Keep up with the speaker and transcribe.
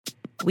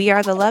We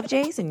are the Love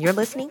Jays, and you're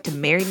listening to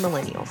Married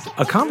Millennials.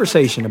 A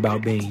conversation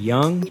about being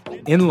young,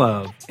 in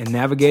love, and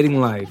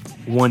navigating life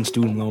one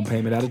student loan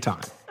payment at a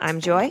time.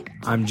 I'm Joy.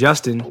 I'm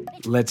Justin.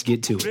 Let's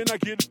get to it.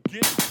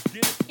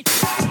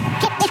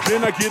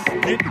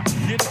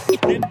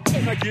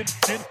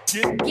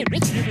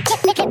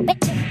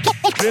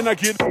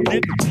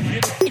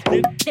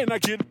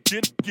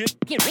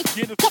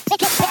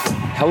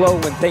 Hello,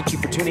 and thank you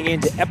for tuning in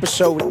to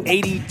episode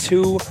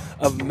 82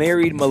 of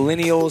Married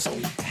Millennials.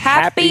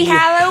 Happy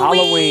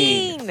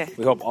Halloween!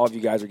 We hope all of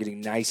you guys are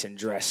getting nice and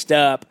dressed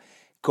up,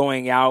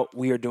 going out.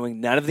 We are doing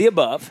none of the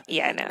above.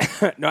 Yeah,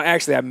 no. No,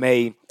 actually, I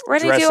may We're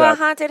going to dress do a up.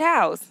 haunted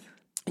house.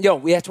 Yo,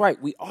 that's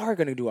right. We are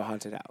going to do a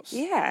haunted house.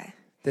 Yeah.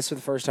 This is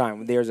the first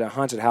time. There's a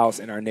haunted house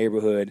in our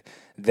neighborhood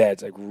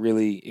that's like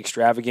really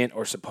extravagant,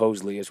 or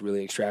supposedly is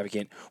really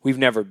extravagant. We've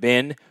never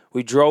been.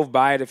 We drove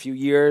by it a few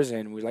years,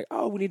 and we were like,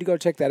 oh, we need to go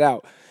check that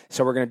out.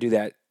 So we're going to do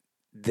that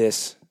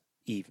this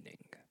evening.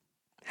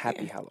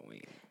 Happy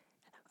Halloween.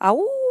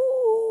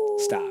 Oh.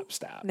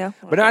 Stop. No.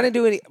 But no, I didn't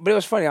do any. But it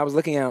was funny. I was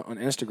looking out on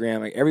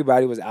Instagram. Like,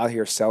 everybody was out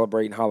here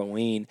celebrating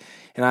Halloween,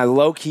 and I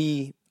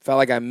low-key felt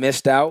like I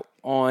missed out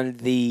on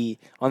the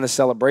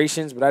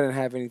celebrations, but I didn't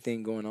have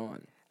anything going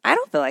on. I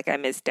don't feel like I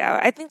missed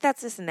out. I think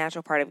that's just a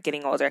natural part of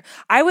getting older.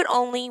 I would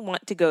only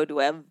want to go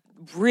to a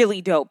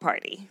really dope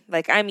party.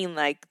 Like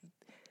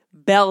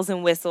bells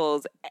and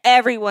whistles.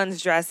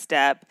 Everyone's dressed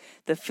up.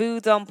 The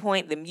food's on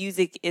point. The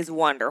music is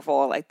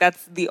wonderful. Like,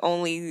 that's the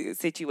only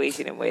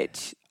situation in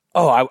which...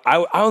 Oh,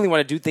 I only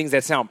want to do things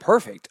that sound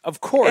perfect. Of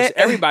course,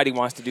 everybody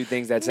wants to do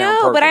things that sound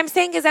perfect. No, but I'm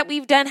saying is that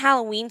we've done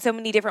Halloween so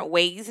many different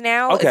ways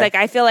now. Okay. It's like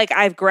I feel like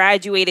I've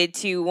graduated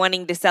to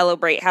wanting to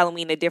celebrate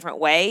Halloween a different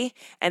way,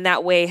 and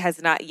that way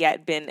has not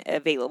yet been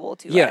available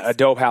to us. Yeah, a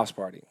dope house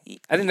party.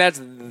 I think that's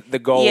the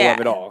goal of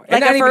it all.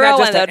 Like a for real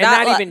one, though.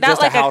 Not even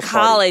just like a house a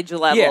college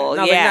party. level.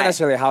 Yeah, like not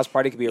necessarily a house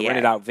party. It could be a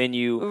rented out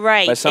venue.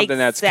 Right, But something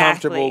that's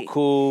comfortable,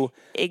 cool,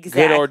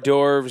 good hors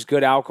d'oeuvres,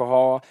 good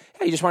alcohol.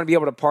 Yeah, you just want to be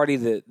able to party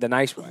the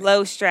nice way.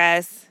 Low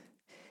stress.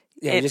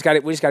 Yeah, we just got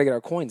to get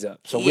our coins up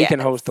so we can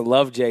host the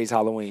Love Jays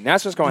Halloween.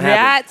 That's what's going to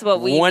happen. That's what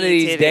we One of need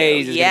these to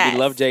days do. is going to be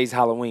Love Jays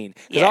Halloween.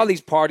 Because all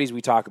these parties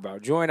we talk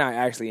about, Joy and I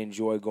actually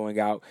enjoy going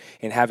out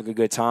and having a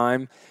good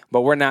time,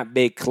 but we're not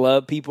big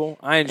club people.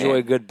 I enjoy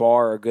a good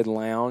bar or a good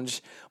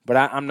lounge, but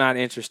I'm not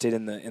interested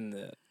in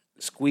the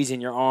squeezing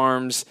your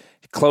arms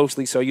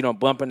closely so you don't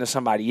bump into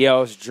somebody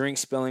else, drink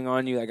spilling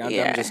on you. Like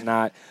I'm just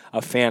not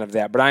a fan of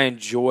that. But I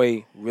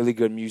enjoy really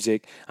good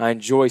music. I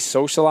enjoy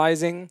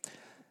socializing.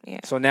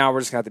 Yeah. So now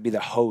we're just going to have to be the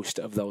host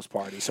of those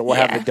parties. So we'll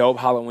have the dope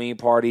Halloween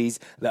parties,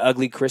 the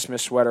ugly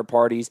Christmas sweater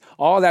parties.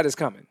 All that is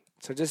coming.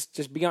 So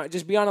just be on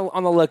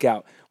the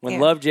lookout. When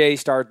Love Jays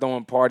start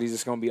throwing parties,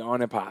 it's going to be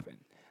on and popping.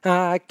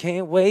 I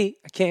can't wait.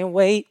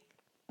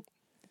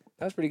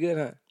 That was pretty good,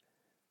 huh?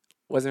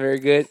 Wasn't very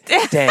good?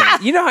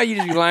 Dang. You know how you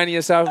just be lying to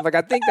yourself? Like,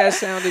 I think that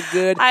sounded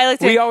good.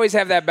 We always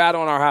have that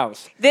battle in our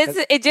house.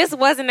 It just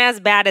wasn't as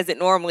bad as it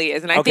normally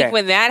is. And I think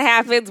when that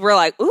happens, we're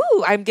like,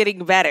 ooh, I'm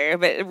getting better.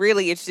 But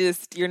really, it's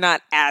just, you're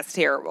not as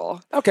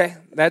terrible. Okay.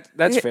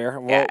 That's fair.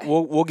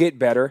 We'll get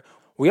better.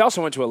 We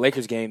also went to a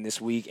Lakers game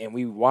this week, and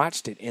we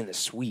watched it in the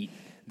suite.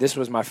 This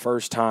was my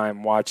first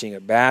time watching a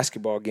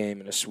basketball game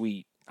in a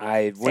suite.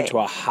 I went to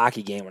a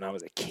hockey game when I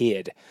was a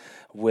kid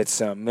with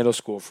some middle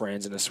school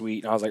friends in a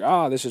suite. And I was like,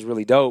 oh, this is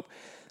really dope.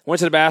 Went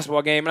to the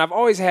basketball game, and I've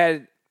always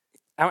had,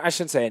 I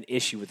shouldn't say an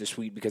issue with the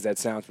suite because that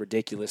sounds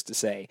ridiculous to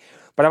say,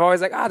 but I've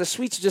always like, the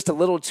suite's just a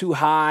little too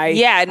high.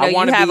 Yeah, no, you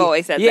have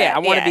always said that. Yeah, I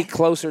want to be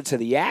closer to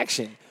the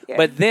action. Yeah.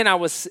 But then I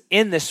was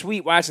in the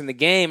suite watching the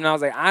game, and I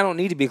was like, I don't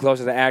need to be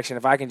closer to the action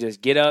if I can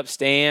just get up,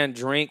 stand,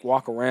 drink,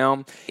 walk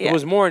around. Yeah. It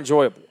was more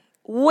enjoyable.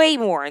 Way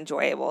more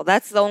enjoyable.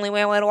 That's the only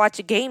way I want to watch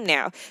a game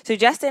now. So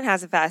Justin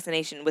has a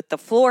fascination with the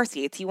floor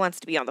seats. He wants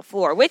to be on the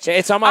floor, which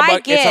it's on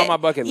my it's on my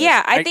bucket list.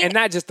 Yeah, I think, and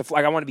not just the floor.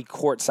 Like, I want to be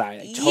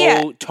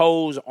courtside,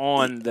 toes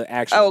on the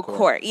actual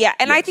court. Yeah,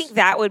 and I think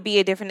that would be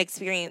a different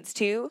experience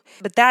too.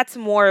 But that's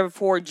more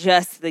for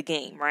just the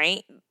game,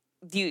 right?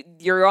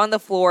 You're on the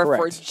floor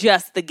for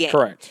just the game.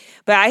 Correct.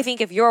 But I think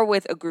if you're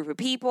with a group of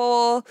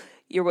people,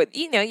 you're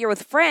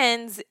with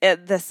friends,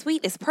 the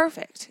suite is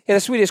perfect. Yeah, the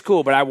suite is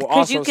cool, but I will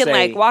also say... Because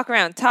you can, walk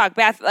around, talk,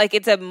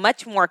 it's a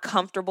much more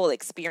comfortable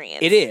experience.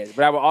 It is,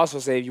 but I will also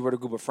say if you were with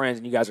a group of friends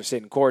and you guys are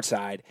sitting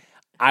courtside,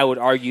 I would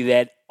argue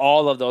that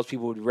all of those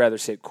people would rather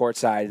sit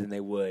courtside than they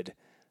would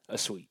a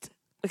suite.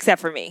 Except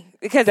for me.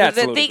 Because the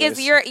thing is,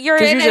 you're in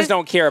you just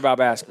don't care about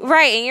basketball.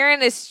 Right, and you're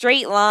in a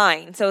straight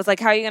line, so it's like,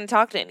 how are you going to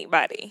talk to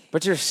anybody?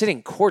 But you're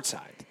sitting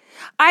courtside.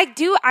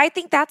 I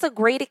think that's a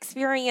great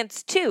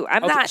experience too.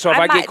 So if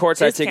I get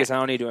courtside tickets, I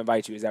don't need to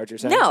invite you. Is that what you're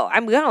saying? No,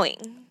 I'm going.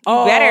 You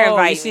better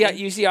invite me.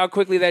 You see how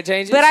quickly that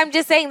changes? But I'm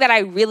just saying that I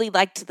really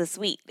liked the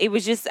suite. It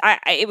was just,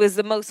 it was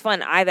the most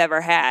fun I've ever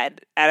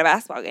had at a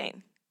basketball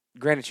game.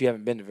 Granted, you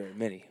haven't been to very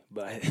many,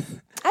 but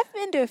I've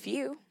been to a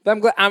few.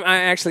 But I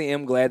actually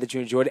am glad that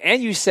you enjoyed it,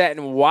 and you sat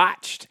and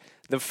watched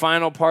the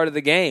final part of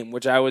the game,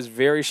 which I was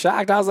very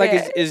shocked. I was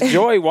like, is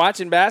Joy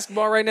watching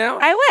basketball right now?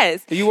 I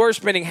was. You were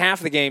spending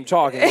half the game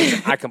talking,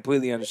 which I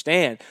completely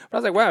understand. But I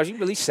was like, wow, she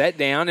really sat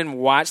down and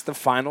watched the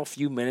final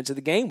few minutes of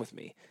the game with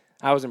me.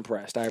 I was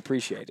impressed. I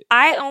appreciate it.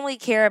 I only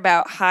care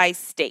about high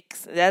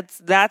stakes.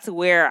 That's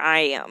where I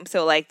am.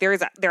 So like there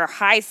are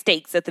high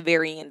stakes at the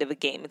very end of a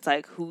game. It's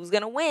like who's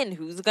gonna win,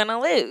 who's gonna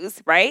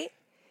lose, right?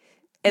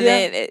 And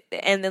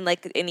then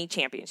like any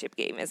championship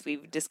game, as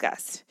we've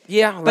discussed.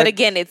 Yeah, but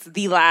again, it's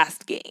the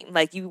last game.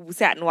 Like you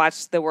sat and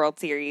watched the World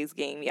Series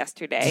game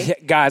yesterday.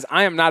 Yeah, guys,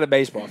 I am not a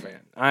baseball fan.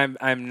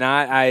 I'm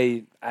not.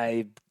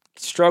 I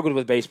struggled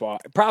with baseball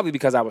probably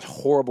because I was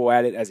horrible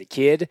at it as a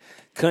kid.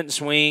 Couldn't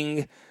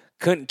swing.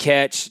 Couldn't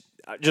catch,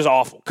 just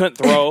awful. Couldn't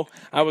throw.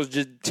 I was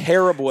just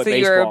terrible at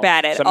baseball. So you were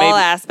bad at all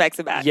aspects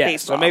of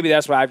baseball. So maybe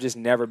that's why I've just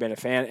never been a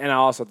fan. And I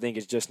also think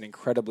it's just an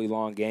incredibly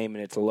long game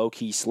and it's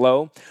low-key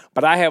slow.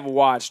 But I have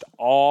watched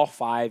all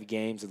 5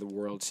 games of the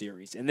World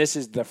Series. And this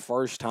is the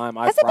first time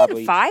I've Has it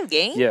been 5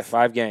 games? Yeah,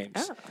 5 games.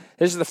 Oh.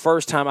 This is the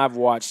first time I've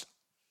watched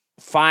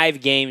 5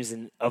 games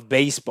of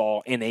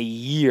baseball in a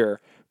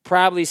year,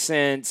 probably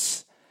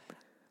since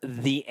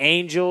the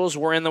Angels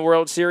were in the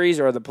World Series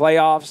or the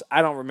playoffs.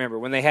 I don't remember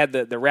when they had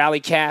the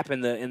rally cap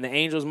and the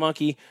Angels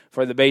monkey.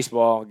 For the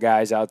baseball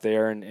guys out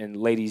there and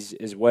ladies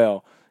as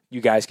well, you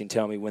guys can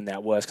tell me when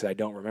that was because I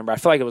don't remember. I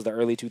feel like it was the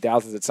early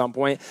 2000s at some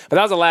point, but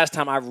that was the last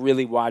time I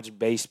really watched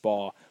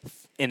baseball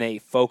in a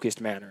focused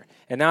manner.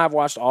 And now I've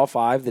watched all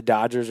 5. The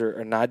Dodgers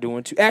are not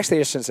doing too. Actually,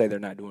 I shouldn't say they're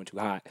not doing too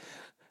hot.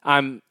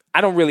 I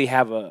don't really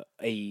have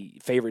a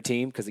favorite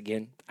team because,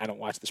 again, I don't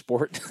watch the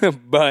sport.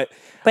 but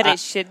it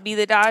should be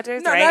the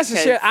Dodgers, no, right? That's the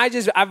shit.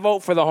 I vote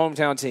for the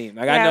hometown team.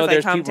 Like I know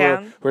there's people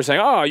who are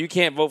saying, "Oh, you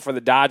can't vote for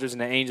the Dodgers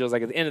and the Angels."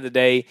 Like at the end of the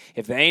day,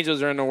 if the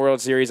Angels are in the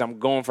World Series, I'm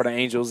going for the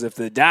Angels. If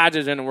the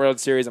Dodgers are in the World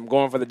Series, I'm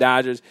going for the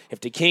Dodgers. If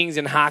the Kings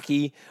in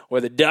hockey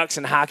or the Ducks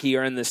in hockey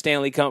are in the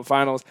Stanley Cup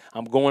Finals,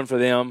 I'm going for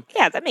them.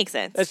 Yeah, that makes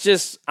sense. That's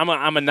just I'm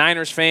a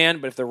Niners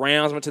fan, but if the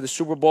Rams went to the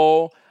Super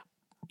Bowl,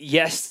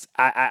 yes,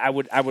 I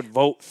would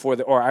vote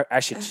for I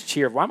should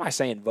cheer. Why am I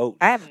saying vote?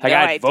 I have no idea.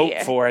 I'd vote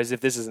for as if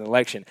this is an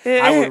election.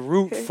 I would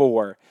root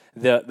for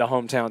the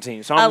hometown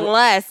team. So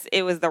unless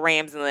it was the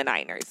Rams and the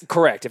Niners.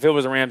 Correct. If it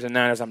was the Rams and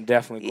Niners, I'm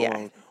definitely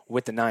going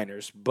with the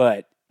Niners.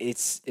 But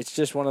it's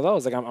just one of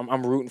those. Like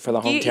I'm rooting for the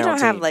hometown team. You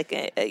don't have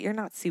like you're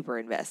not super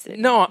invested.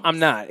 No, I'm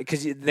not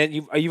because then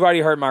you've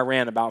already heard my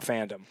rant about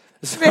fandom.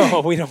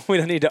 So we don't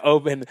need to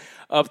open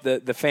up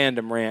the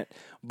fandom rant.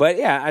 But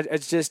yeah,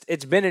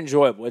 it's been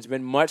enjoyable. It's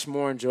been much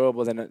more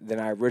enjoyable than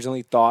I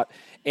originally thought,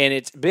 and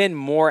it's been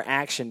more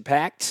action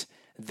packed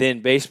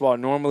than baseball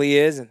normally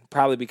is, and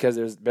probably because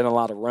there's been a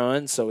lot of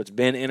runs, so it's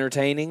been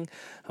entertaining.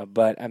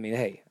 But I mean,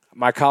 hey,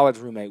 my college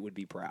roommate would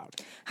be proud.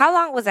 How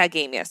long was that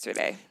game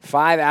yesterday?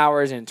 5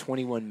 hours and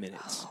 21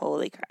 minutes.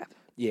 Holy crap!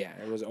 Yeah,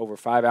 it was over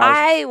 5 hours.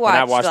 I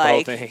watched the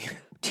whole thing.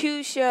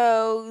 2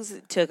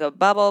 shows, took a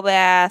bubble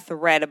bath,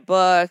 read a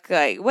book.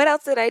 Like, what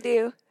else did I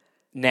do?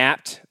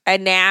 Napped. I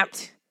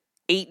napped,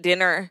 ate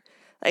dinner.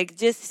 Like,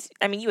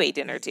 you ate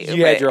dinner too.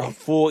 You had your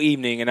full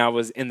evening, and I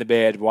was in the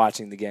bed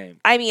watching the game.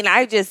 I mean,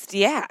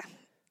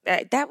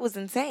 that was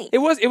insane. It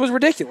was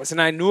ridiculous,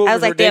 and I knew it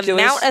was ridiculous. The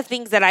amount of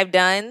things that I've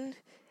done,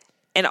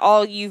 and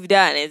all you've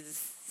done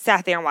is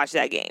sat there and watched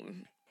that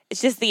game. It's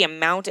just the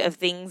amount of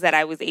things that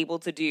I was able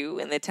to do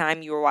in the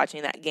time you were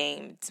watching that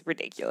game. It's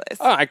ridiculous.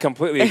 Oh, I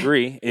completely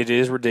agree. It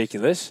is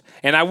ridiculous.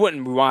 And I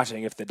wouldn't be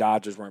watching if the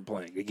Dodgers weren't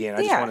playing. Again,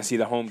 I just want to see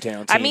the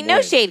hometown team no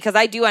win. shade, because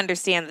I do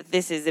understand that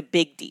this is a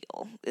big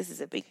deal.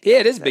 Yeah,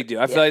 it is a big deal.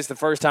 I feel like it's the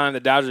first time the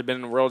Dodgers have been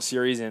in the World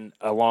Series in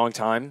a long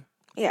time.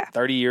 Yeah.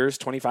 30 years,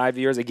 25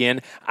 years.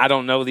 Again, I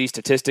don't know these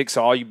statistics,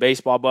 so all you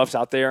baseball buffs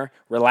out there,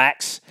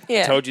 relax.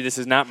 Yeah. I told you this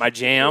is not my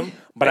jam,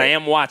 but I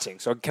am watching.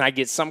 So can I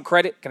get some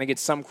credit? Can I get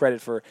some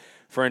credit for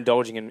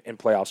indulging in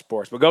playoff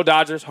sports? But go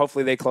Dodgers.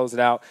 Hopefully they close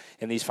it out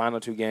in these final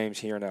 2 games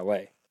here in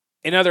L.A.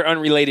 In other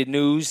unrelated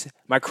news,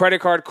 my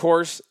credit card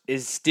course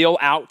is still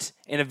out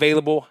and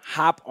available.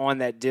 Hop on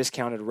that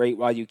discounted rate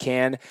while you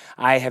can.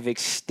 I have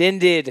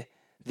extended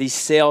the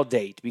sale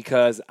date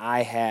because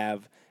I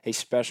have a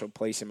special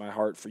place in my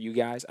heart for you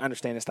guys. I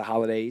understand it's the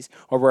holidays,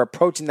 or we're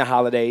approaching the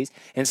holidays,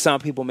 and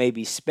some people may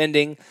be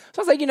spending. So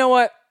I was like, you know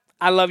what?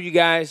 I love you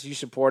guys. You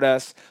support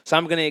us. So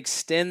I'm going to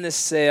extend the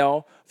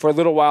sale for a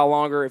little while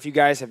longer. If you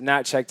guys have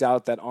not checked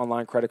out that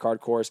online credit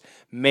card course,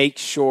 make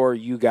sure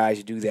you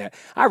guys do that.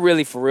 I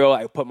really, for real,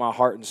 I put my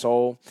heart and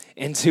soul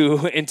into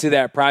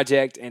that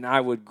project, and I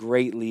would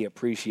greatly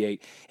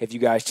appreciate if you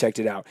guys checked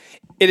it out.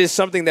 It is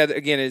something that,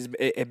 again, is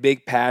a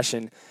big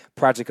passion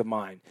project of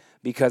mine,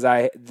 because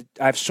I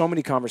have so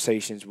many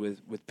conversations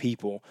with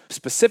people,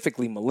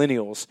 specifically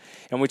millennials,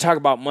 and we talk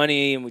about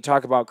money and we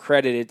talk about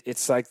credit.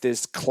 It's like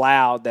this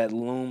cloud that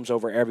looms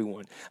over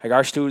everyone. Like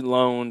our student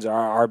loans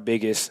are our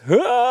biggest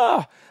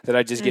that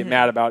I just get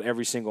mad about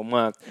every single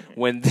month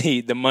when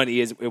the money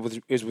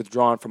is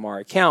withdrawn from our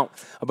account.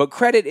 But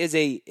credit is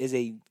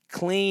a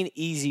clean,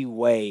 easy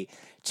way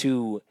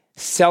to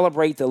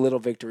celebrate the little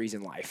victories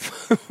in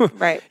life.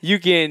 Right. You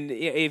can,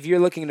 if you're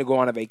looking to go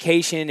on a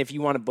vacation, if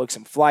you want to book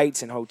some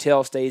flights and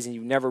hotel stays and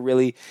you've never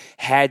really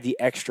had the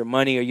extra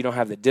money or you don't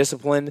have the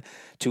discipline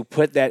to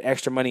put that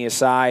extra money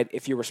aside,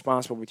 if you're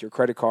responsible with your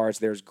credit cards,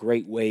 there's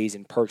great ways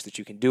and perks that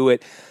you can do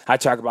it. I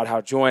talk about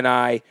how Joy and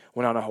I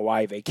went on a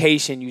Hawaii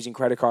vacation using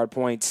credit card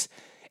points.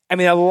 I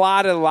mean, a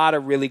lot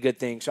of really good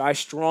things. So I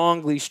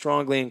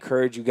strongly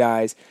encourage you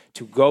guys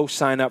to go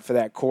sign up for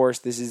that course.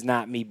 This is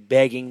not me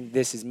begging.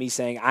 This is me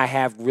saying I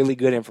have really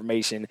good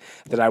information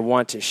that I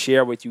want to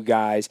share with you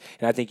guys,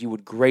 and I think you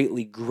would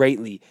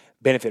greatly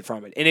benefit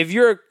from it. And if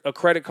you're a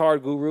credit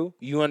card guru,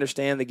 you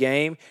understand the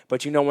game,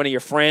 but you know one of your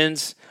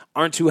friends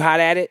aren't too hot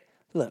at it,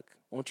 look,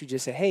 won't you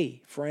just say,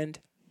 hey, friend,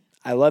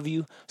 I love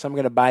you, so I'm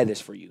going to buy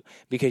this for you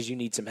because you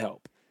need some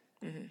help.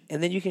 Mm-hmm.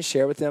 And then you can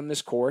share with them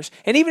this course.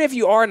 And even if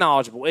you are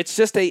knowledgeable, it's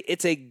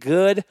a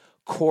good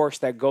course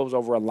that goes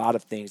over a lot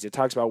of things. It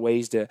talks about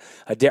ways to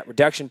a debt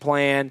reduction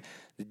plan,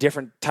 the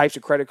different types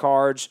of credit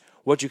cards,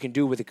 what you can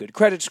do with a good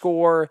credit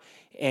score.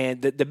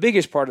 And the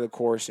biggest part of the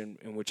course in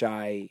which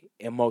I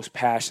am most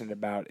passionate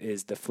about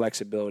is the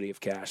flexibility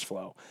of cash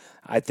flow.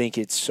 I think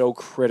it's so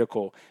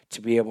critical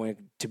to be able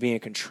to be in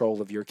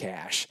control of your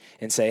cash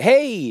and say,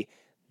 hey,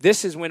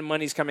 this is when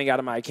money's coming out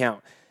of my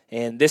account.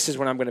 And this is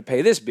when I'm going to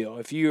pay this bill.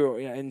 If you,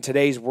 in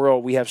today's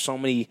world, we have so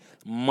many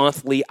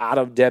monthly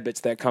auto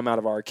debits that come out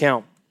of our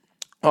account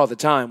all the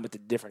time with the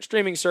different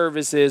streaming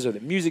services or the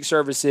music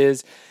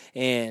services.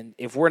 And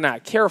if we're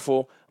not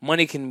careful,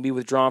 money can be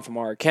withdrawn from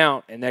our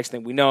account. And next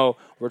thing we know,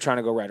 we're trying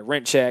to go write a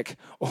rent check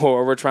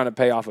or we're trying to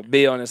pay off a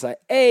bill. And it's like,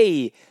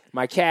 hey,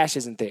 my cash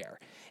isn't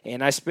there.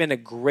 And I spend a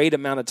great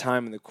amount of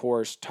time in the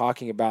course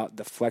talking about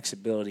the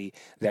flexibility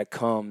that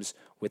comes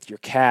with your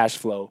cash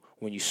flow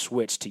when you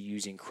switch to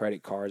using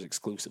credit cards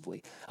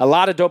exclusively. A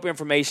lot of dope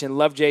information,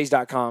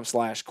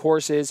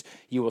 lovejays.com/courses.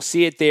 You will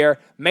see it there.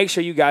 Make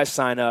sure you guys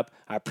sign up.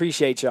 I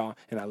appreciate y'all,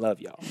 and I love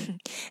y'all.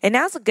 And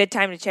now's a good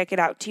time to check it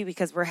out, too,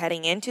 because we're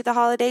heading into the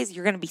holidays.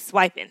 You're going to be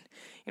swiping.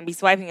 You're going to be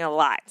swiping a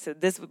lot. So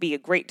this would be a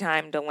great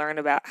time to learn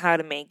about how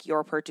to make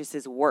your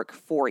purchases work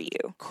for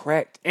you.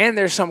 Correct. And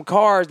there's some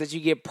cards that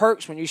you get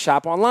perks when you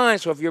shop online.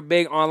 So if you're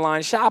big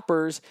online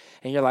shoppers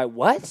and you're like,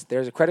 what?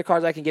 There's a credit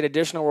card that I can get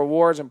additional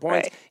rewards and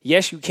points? Right.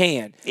 Yes, you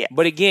can. Yeah.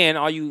 But again,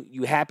 all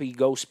you happy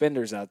go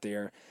spenders out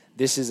there,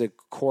 this is a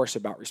course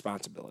about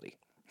responsibility.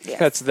 Yes.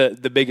 That's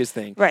the biggest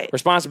thing. Right.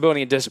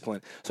 Responsibility and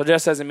discipline. So it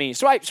just doesn't mean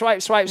swipe,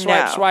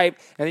 and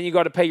then you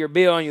go to pay your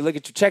bill and you look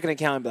at your checking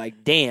account and be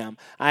like, damn,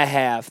 I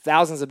have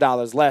thousands of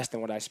dollars less than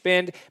what I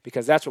spend,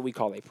 because that's what we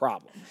call a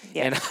problem.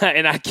 Yeah.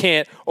 And I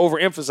can't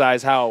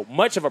overemphasize how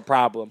much of a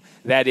problem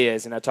that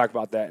is, and I talk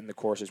about that in the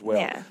course as well.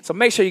 Yeah. So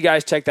make sure you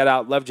guys check that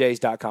out,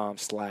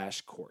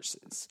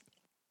 lovejays.com/courses.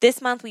 This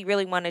month, we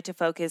really wanted to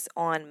focus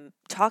on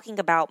talking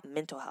about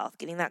mental health,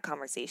 getting that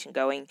conversation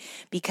going,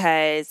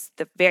 because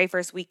the very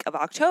first week of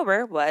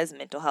October was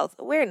Mental Health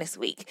Awareness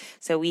Week.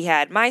 So we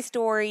had my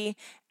story,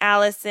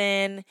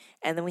 Allison,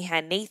 and then we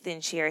had Nathan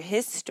share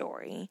his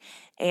story.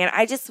 And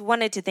I just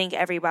wanted to thank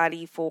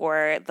everybody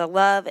for the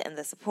love and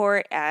the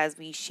support as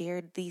we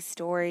shared these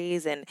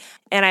stories. And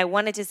I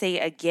wanted to say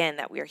again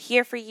that we're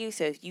here for you.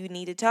 So if you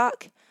need to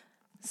talk,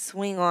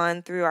 swing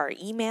on through our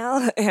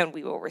email and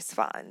we will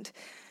respond.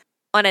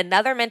 On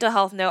another mental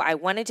health note, I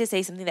wanted to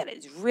say something that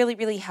has really,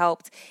 really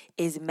helped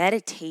is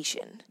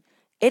meditation.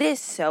 It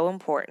is so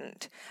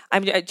important.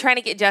 I'm trying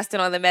to get Justin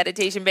on the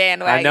meditation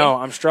bandwagon. I know,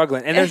 I'm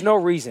struggling. And there's no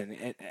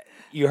reason.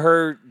 You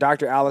heard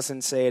Dr.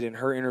 Allison say it in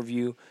her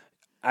interview.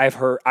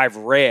 I've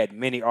read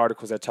many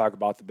articles that talk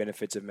about the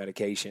benefits of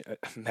medication.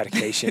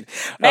 Medication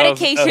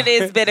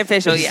is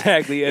beneficial, yes.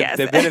 Exactly, yes.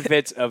 The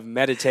benefits of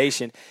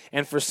meditation.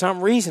 And for some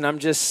reason, I'm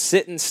just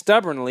sitting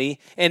stubbornly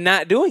and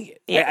not doing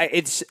it. Yeah.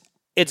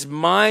 It's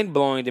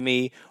mind-blowing to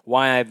me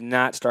why I've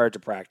not started to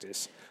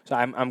practice. So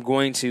I'm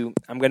going to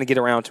get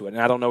around to it.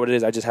 And I don't know what it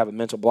is. I just have a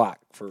mental block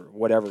for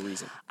whatever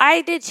reason.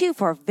 I did too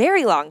for a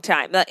very long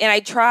time. And I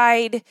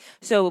tried.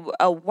 So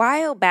a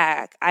while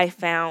back, I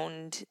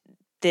found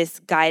this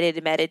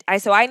guided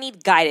So I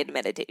need guided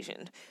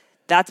meditation.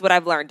 That's what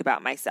I've learned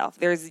about myself.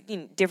 There's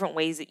different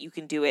ways that you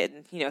can do it.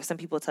 And, some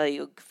people tell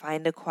you,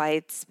 find a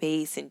quiet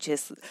space and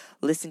just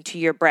listen to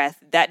your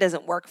breath. That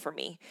doesn't work for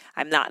me.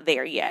 I'm not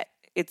there yet.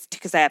 It's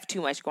because I have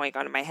too much going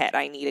on in my head.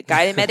 I need a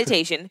guided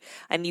meditation.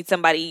 I need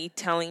somebody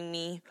telling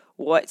me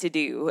what to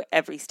do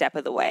every step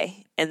of the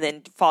way and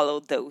then follow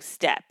those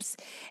steps.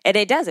 And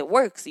it does. It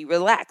works. You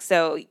relax.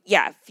 So,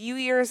 yeah, a few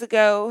years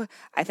ago,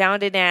 I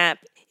found an app.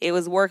 It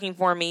was working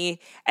for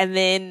me. And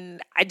then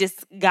I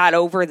just got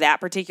over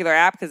that particular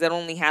app because it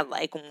only had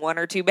like 1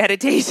 or 2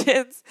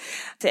 meditations.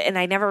 And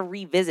I never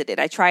revisited.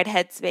 I tried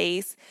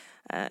Headspace,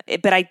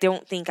 but I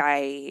don't think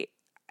I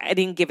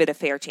didn't give it a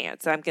fair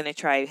chance, so I'm going to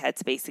try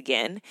Headspace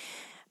again.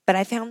 But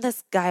I found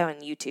this guy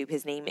on YouTube.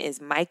 His name is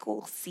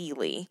Michael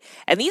Seeley.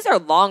 And these are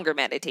longer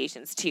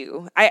meditations,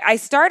 too. I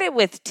started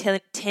with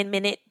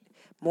 10-minute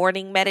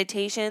morning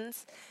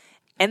meditations,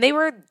 and they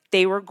were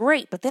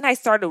great. But then I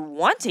started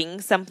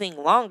wanting something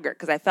longer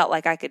because I felt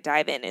like I could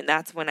dive in. And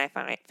that's when I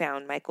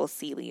found Michael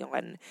Seeley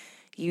on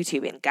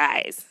YouTube. And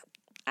guys,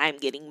 I'm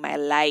getting my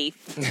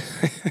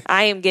life.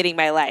 I am getting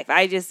my life.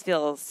 I just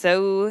feel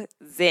so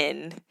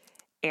zen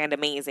and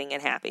amazing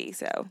and happy.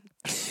 So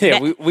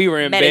yeah, we were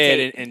in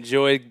bed and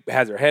Joy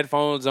has her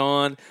headphones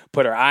on,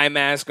 put her eye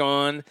mask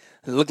on.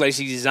 It looked like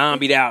she's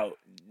zombied out,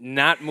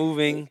 not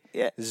moving,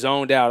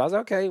 zoned out. I was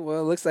like, okay,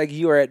 well, it looks like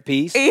you are at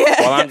peace.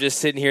 Yeah. While I'm just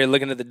sitting here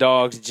looking at the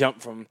dogs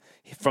jump from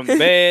the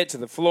bed to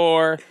the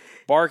floor,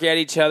 bark at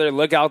each other,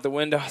 look out the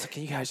window. I was like,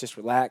 can you guys just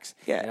relax?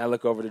 Yeah. And I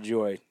look over to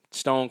Joy,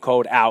 stone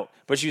cold out.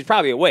 But she was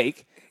probably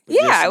awake.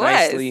 Yeah, I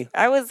was.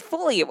 I was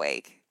fully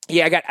awake.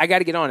 Yeah, I got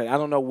to get on it. I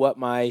don't know what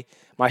my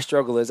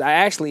struggle is. I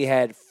actually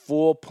had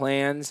full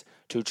plans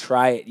to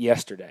try it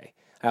yesterday.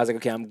 I was like,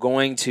 okay, I'm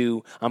going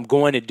to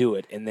do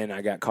it, and then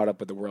I got caught up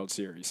with the World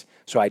Series,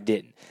 so I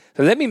didn't.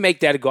 So let me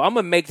make that a goal. I'm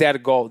going to make that a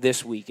goal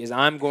this week. Is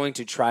I'm going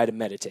to try to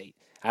meditate.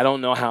 I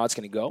don't know how it's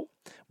going to go,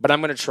 but I'm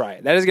going to try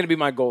it. That is going to be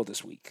my goal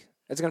this week.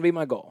 That's going to be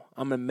my goal.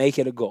 I'm going to make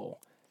it a goal.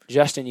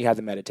 Justin, you have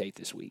to meditate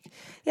this week.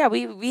 Yeah,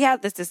 we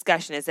had this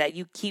discussion is that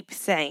you keep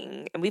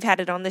saying, and we've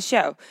had it on the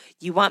show,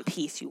 you want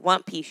peace, you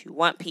want peace, you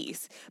want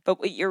peace. But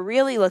what you're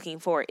really looking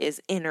for is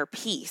inner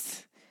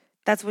peace.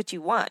 That's what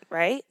you want,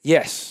 right?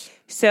 Yes.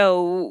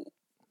 So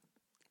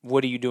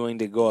what are you doing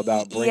to go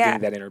about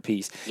bringing that inner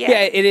peace? Yeah.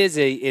 It is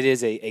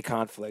a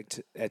conflict.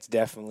 That's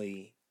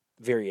definitely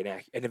a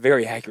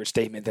very accurate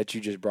statement that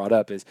you just brought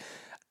up is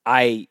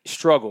I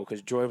struggle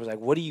because Joy was like,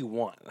 what do you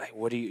want? Like,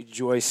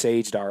 Joy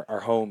saged our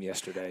home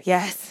yesterday.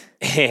 Yes.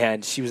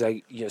 And she was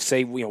like,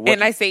 what?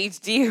 And I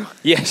saged you.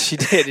 Yes, she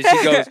did. And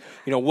she goes,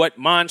 what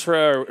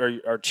mantra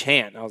or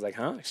chant? And I was like,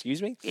 huh?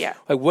 Excuse me? Yeah.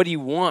 Like, what do you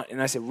want?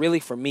 And I said, really,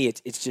 for me,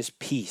 it's just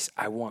peace.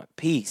 I want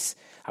peace.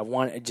 I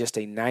want just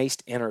a nice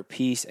inner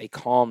peace, a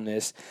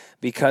calmness,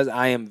 because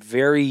I am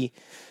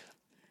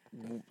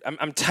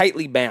I'm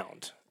tightly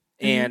bound,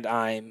 and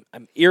I'm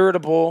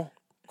irritable,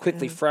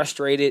 quickly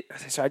frustrated.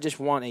 So I just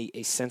want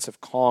a sense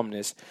of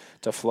calmness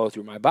to flow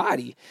through my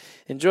body.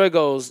 And Joy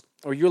goes,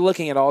 or you're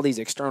looking at all these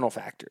external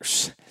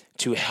factors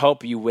to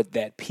help you with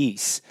that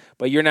peace,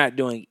 but you're not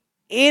doing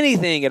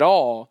anything at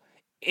all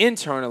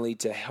internally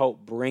to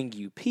help bring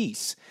you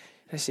peace.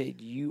 I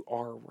said, you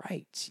are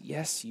right.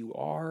 Yes, you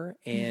are.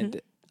 And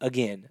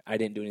again, I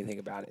didn't do anything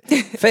about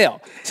it.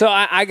 Fail. So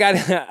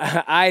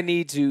I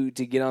need to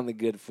get on the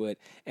good foot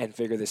and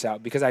figure this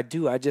out because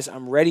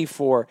I'm ready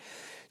for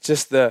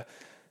just the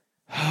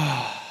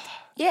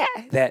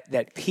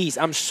that peace.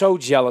 I'm so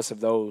jealous of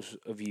those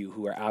of you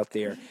who are out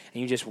there and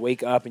you just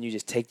wake up and you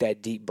just take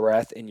that deep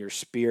breath and your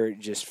spirit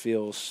just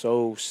feels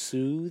so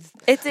soothed.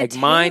 It's like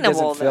mine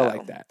doesn't feel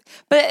like that.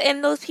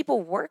 And those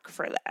people work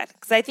for that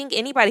because I think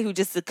anybody who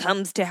just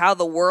succumbs to how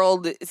the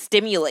world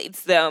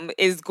stimulates them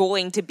is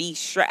going to be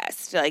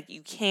stressed. Like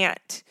you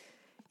can't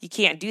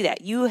do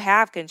that. You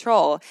have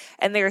control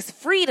and there's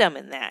freedom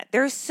in that.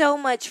 There's so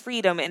much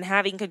freedom in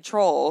having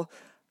control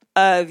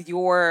of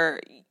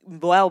your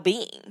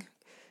well-being.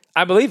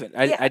 I believe it.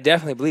 I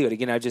definitely believe it.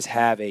 Again, I just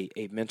have a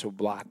mental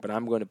block, but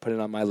I'm going to put it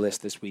on my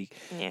list this week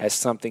as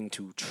something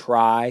to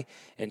try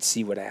and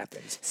see what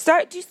happens.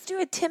 Just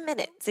do a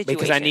 10-minute situation.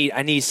 Because I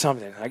need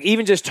something. Like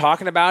even just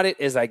talking about it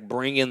is like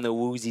bringing the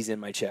woozies in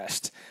my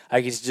chest.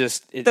 Like it's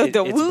just it's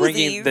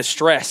bringing the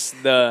stress,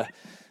 the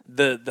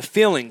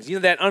feelings,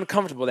 that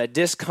uncomfortable, that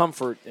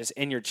discomfort is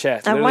in your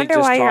chest. I wonder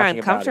why you're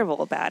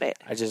uncomfortable about it.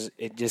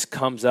 It just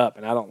comes up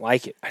and I don't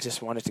like it. I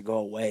just want it to go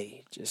away.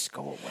 Just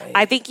go away.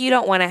 I think you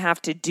don't want to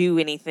have to do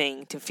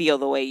anything to feel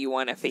the way you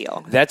want to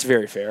feel. That's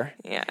very fair.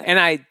 Yeah. And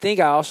I think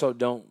I also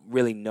don't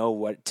really know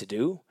what to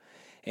do.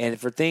 And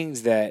for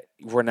things that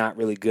we're not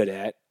really good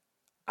at,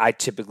 I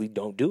typically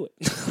don't do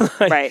it.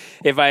 Right.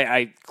 If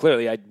I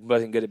clearly I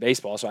wasn't good at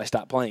baseball, so I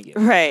stopped playing it.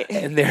 Right.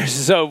 And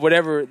so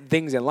whatever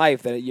things in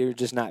life that you're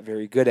just not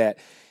very good at,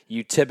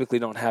 you typically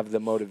don't have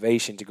the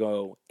motivation to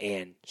go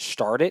and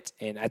start it.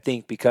 And I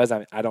think because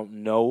I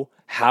don't know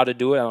how to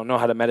do it, I don't know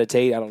how to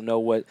meditate, I don't know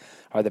what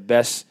are the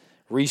best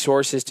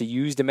resources to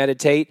use to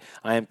meditate,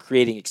 I am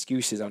creating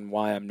excuses on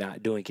why I'm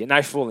not doing it. And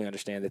I fully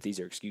understand that these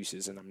are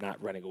excuses, and I'm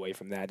not running away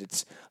from that.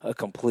 It's a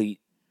complete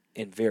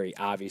and very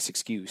obvious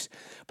excuse.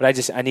 But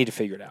I need to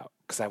figure it out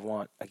because I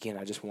want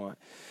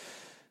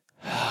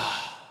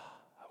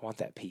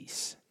that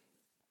peace.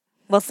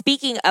 Well,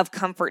 speaking of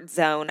comfort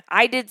zone,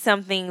 I did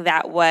something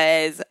that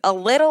was a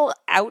little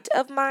out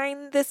of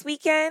mine this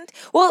weekend.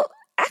 Well,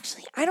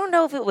 actually, I don't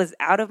know if it was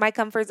out of my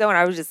comfort zone.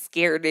 I was just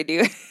scared to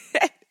do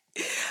it.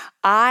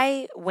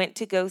 I went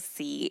to go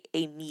see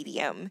a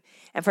medium.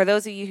 And for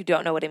those of you who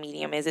don't know what a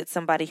medium is, it's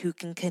somebody who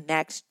can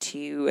connect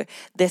to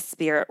the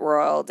spirit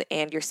world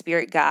and your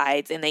spirit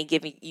guides, and they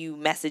give you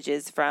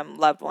messages from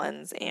loved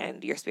ones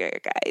and your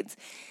spirit guides.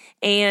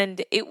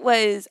 And it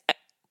was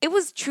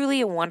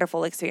truly a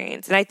wonderful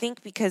experience. And I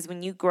think because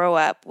when you grow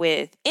up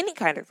with any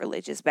kind of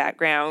religious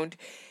background,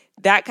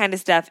 that kind of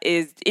stuff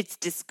it's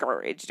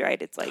discouraged,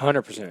 right? It's like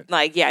 100%.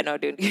 Like, yeah, no,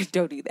 don't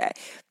do that.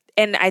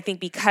 And I think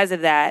because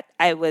of that,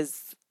 I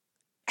was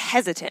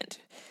hesitant.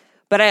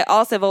 But I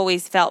also have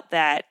always felt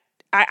that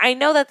I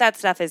know that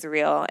stuff is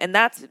real. And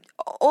that's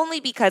only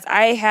because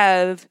I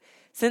have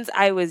since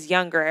I was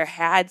younger,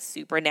 had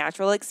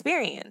supernatural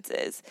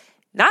experiences.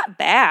 Not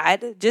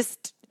bad,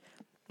 just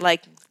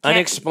like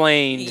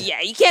unexplained.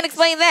 Yeah, you can't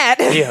explain that.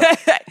 Yeah.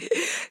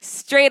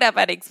 Straight up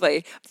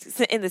unexplained.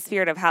 In the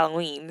spirit of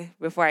Halloween,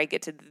 before I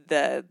get to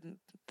the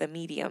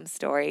medium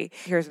story,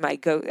 here's my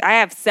ghost. I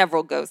have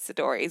several ghost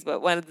stories,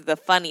 but one of the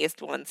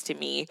funniest ones to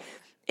me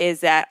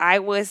is that I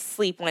was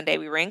asleep one day.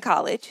 We were in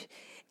college,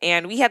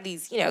 and we had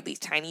these, these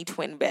tiny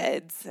twin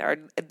beds, or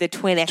the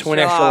twin extra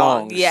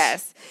longs.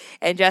 Yes.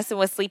 And Justin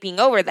was sleeping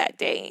over that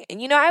day.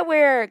 And, I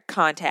wear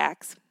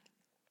contacts.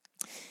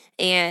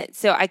 And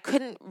so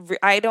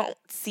I don't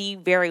see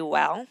very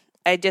well.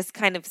 I just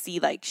kind of see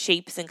like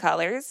shapes and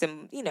colors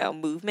and,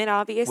 movement,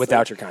 obviously.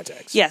 Without your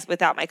contacts. Yes,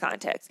 without my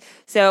contacts.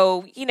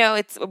 So,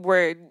 it's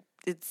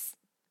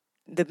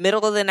the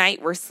middle of the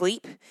night, we're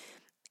asleep.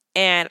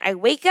 And I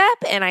wake up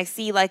and I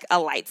see like a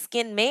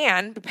light-skinned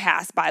man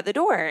pass by the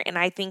door. And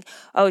I think,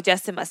 oh,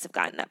 Justin must have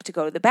gotten up to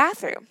go to the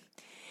bathroom.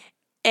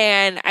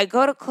 And I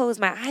go to close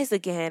my eyes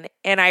again,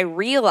 and I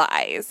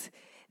realize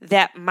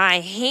that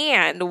my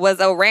hand was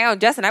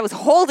around Justin. I was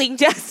holding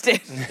Justin.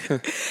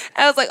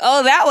 I was like,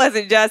 oh, that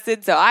wasn't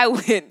Justin. So I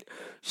went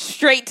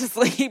straight to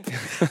sleep.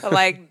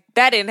 Like,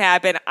 that didn't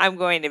happen. I'm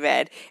going to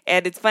bed.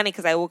 And it's funny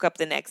because I woke up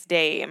the next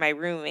day, and my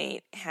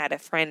roommate had a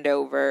friend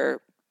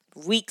over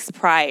weeks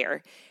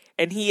prior.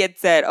 And he had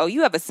said, oh,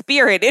 you have a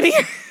spirit in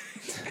here.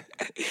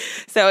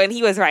 And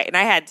he was right. And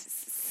I had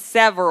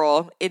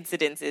several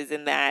incidences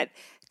in that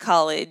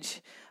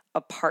college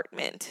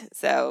apartment.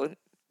 So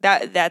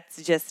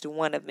that's just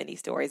one of many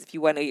stories. If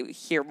you want to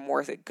hear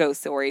more ghost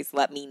stories,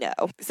 let me know.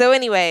 So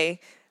anyway,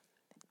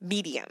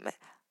 medium.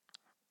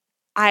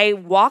 I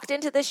walked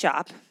into the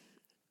shop,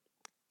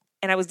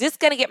 and I was just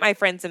going to get my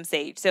friend some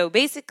sage. So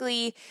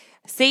basically,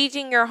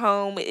 saging your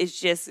home is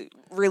just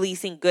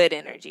releasing good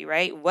energy,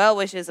 right? Well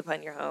wishes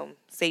upon your home.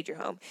 Sage your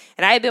home.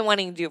 And I had been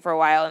wanting to do it for a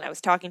while, and I was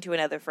talking to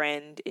another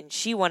friend, and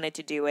she wanted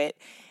to do it.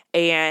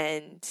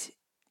 And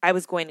I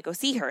was going to go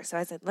see her. So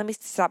I said, let me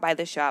stop by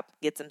the shop,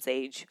 get some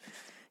sage,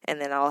 and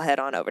then I'll head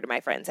on over to my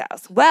friend's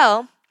house.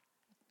 Well,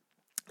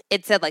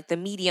 it said like the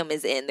medium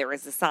is in. There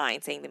was a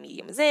sign saying the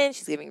medium is in.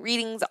 She's giving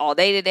readings all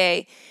day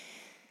today.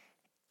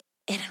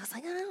 And I was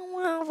like, oh,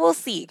 well, we'll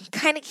see.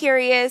 Kind of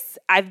curious.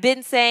 I've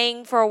been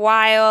saying for a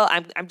while,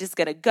 I'm just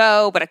going to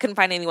go, but I couldn't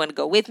find anyone to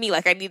go with me.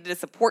 Like, I needed a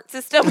support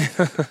system.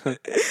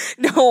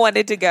 No one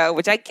wanted to go,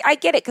 which I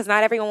get it, because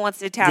not everyone wants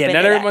to tap into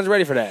not that. Everyone's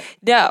ready for that.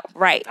 No,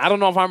 right. I don't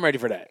know if I'm ready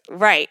for that.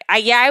 Right.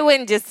 I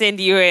wouldn't just send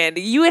you in.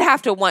 You would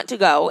have to want to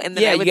go, and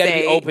then I would you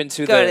say, be open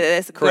to go to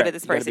this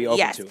person. You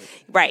be open to it.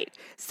 Right.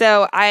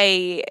 So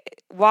I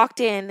walked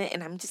in,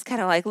 and I'm just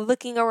kind of like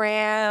looking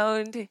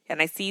around,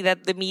 and I see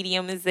that the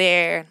medium is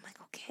there. I'm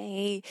like,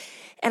 okay.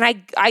 And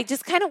I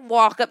just kind of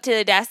walk up to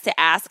the desk to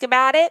ask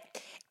about it.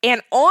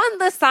 And on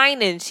the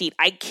sign-in sheet,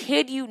 I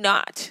kid you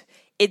not,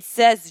 it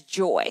says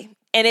joy.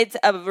 And it's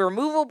a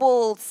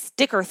removable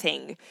sticker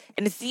thing.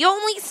 And it's the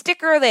only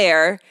sticker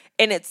there.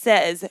 And it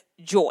says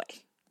joy.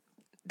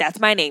 That's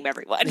my name,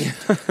 everyone.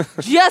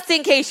 Just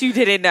in case you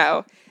didn't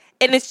know.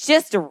 And it's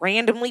just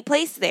randomly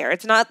placed there.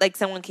 It's not like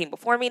someone came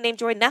before me named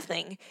Joy,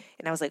 nothing.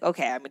 And I was like,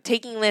 okay, I'm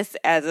taking this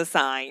as a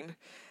sign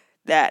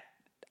that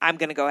I'm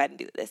going to go ahead and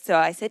do this. So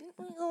I said,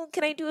 well,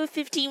 can I do a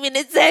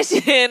 15-minute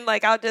session?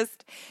 Like, I'll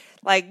just,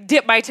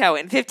 dip my toe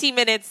in. 15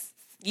 minutes,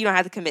 you don't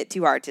have to commit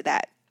too hard to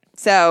that.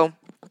 So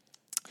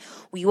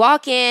we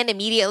walk in.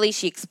 Immediately,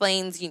 she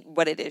explains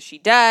what it is she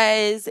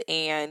does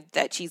and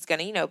that she's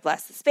going to,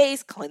 bless the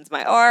space, cleanse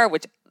my aura,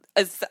 which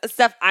is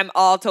stuff I'm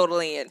all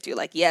totally into.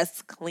 Like,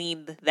 yes,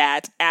 clean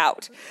that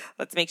out.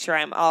 Let's make sure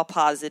I'm all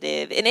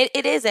positive. And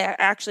it is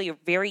actually a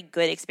very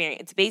good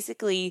experience.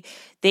 Basically,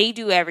 they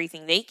do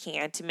everything they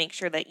can to make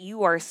sure that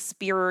you are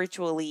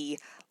spiritually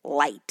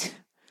light.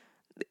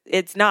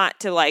 It's not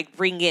to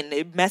bring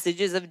in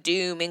messages of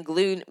doom and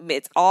gloom.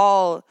 It's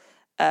all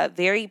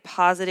very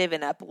positive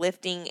and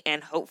uplifting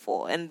and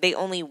hopeful. And they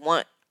only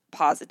want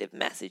positive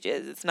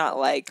messages. It's not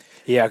like...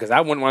 Yeah, because I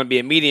wouldn't want to be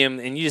a medium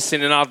and you just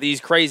sending off these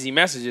crazy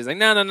messages. Like,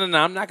 no,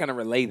 I'm not going to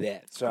relay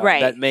that. So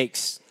that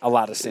makes a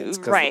lot of sense.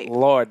 Because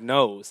Lord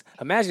knows.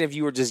 Imagine if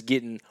you were just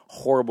getting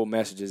horrible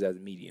messages as a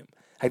medium.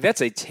 Like, that's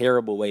a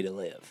terrible way to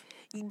live.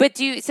 But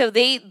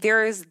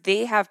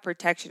they have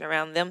protection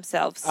around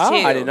themselves, too. Oh,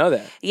 I didn't know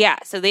that. Yeah,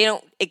 so they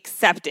don't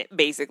accept it,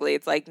 basically.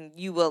 It's like,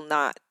 you will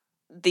not...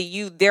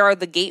 They are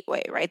the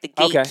gateway, right? The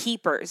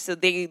gatekeepers.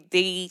 Okay. So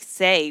they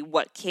say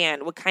what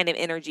kind of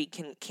energy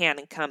can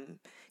and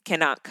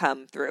cannot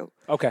come through.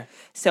 Okay.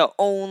 So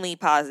only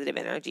positive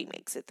energy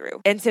makes it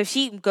through. And so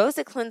she goes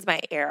to cleanse my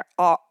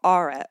aura.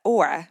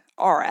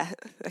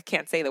 I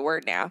can't say the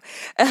word now.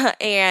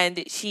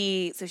 And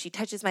she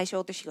touches my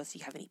shoulder. She goes, do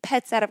you have any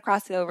pets that have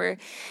crossed over?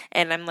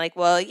 And I'm like,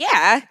 well,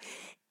 yeah.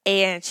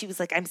 And she was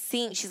like,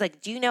 she's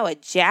like, do you know a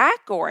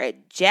Jack or a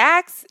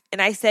Jax?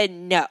 And I said,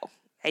 no.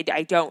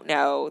 I don't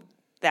know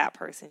that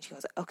person. She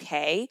goes,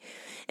 okay.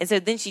 And so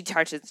then she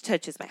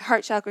touches my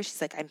heart chakra.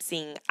 She's like, I'm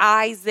seeing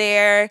eyes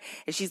there.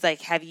 And she's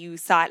like, have you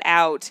sought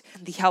out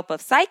the help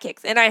of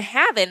psychics? And I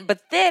haven't,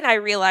 but then I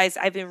realized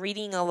I've been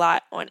reading a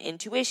lot on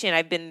intuition.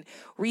 I've been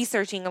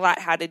researching a lot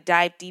how to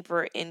dive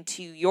deeper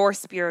into your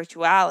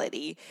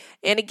spirituality.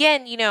 And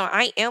again,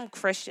 I am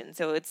Christian,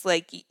 so it's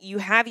like you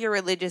have your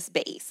religious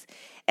base.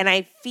 And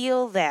I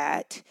feel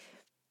that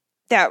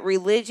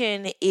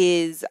religion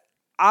is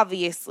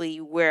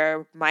obviously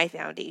where my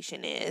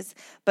foundation is,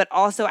 but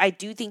also I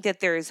do think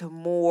that there's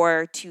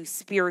more to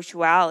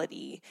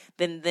spirituality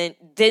than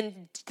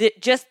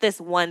just this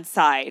one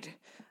side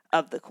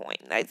of the coin.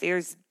 Like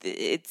there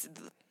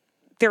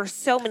are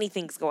so many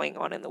things going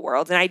on in the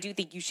world, and I do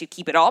think you should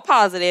keep it all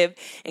positive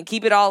and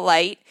keep it all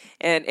light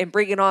and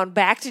bring it on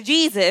back to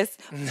Jesus.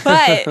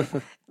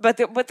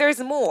 But there's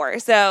more.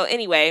 So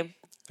anyway,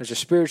 there's a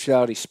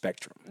spirituality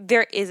spectrum.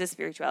 There is a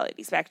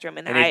spirituality spectrum,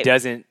 and it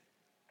doesn't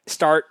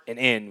start and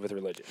end with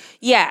religion.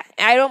 Yeah,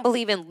 I don't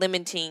believe in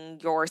limiting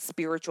your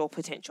spiritual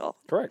potential.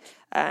 Correct.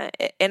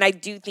 And I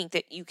do think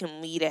that you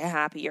can lead a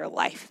happier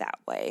life that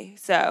way.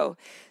 So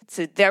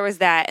there was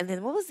that. And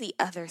then what was the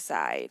other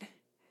side?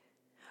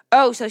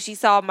 Oh, so she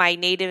saw my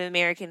Native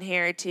American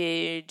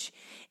heritage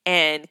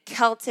and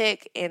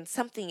Celtic and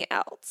something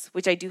else,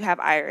 which I do have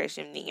Irish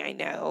in me, I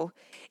know.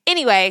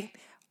 Anyway,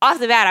 off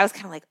the bat, I was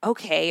kind of like,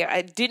 okay,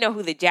 I didn't know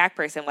who the Jack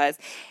person was.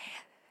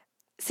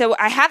 So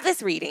I have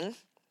this reading.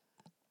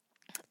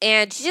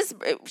 And she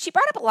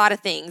brought up a lot of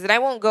things, and I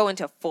won't go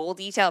into full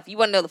detail. If you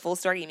want to know the full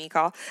story, give me a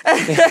call.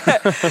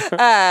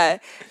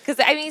 Because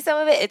some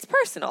of it's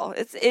personal.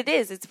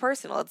 It's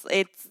personal.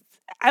 It's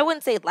I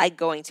wouldn't say like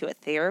going to a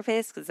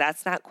therapist, because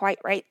that's not quite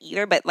right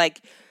either. But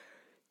like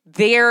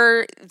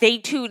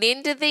they tune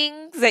into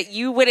things that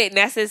you wouldn't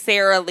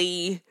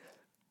necessarily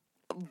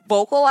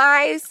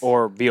vocalize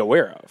or be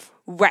aware of.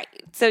 Right.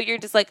 So you're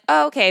just like,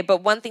 oh, okay.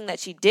 But one thing that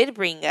she did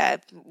bring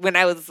up when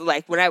I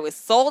was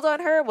sold on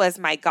her was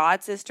my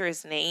god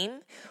sister's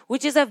name,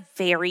 which is a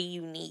very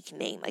unique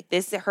name. Like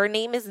this, her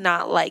name is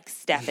not like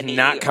Stephanie.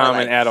 Not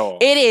common at all.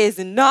 It is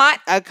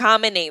not a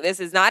common name. This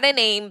is not a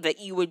name that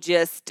you would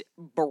just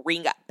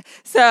bring up.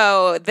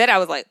 So then I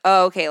was like,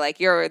 oh, okay, like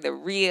you're the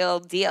real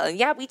deal. And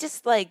yeah, we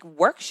just like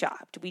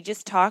workshopped. We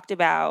just talked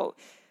about,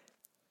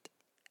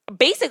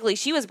 basically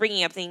she was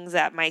bringing up things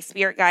that my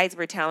spirit guides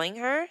were telling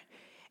her.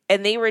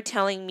 And they were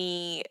telling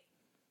me,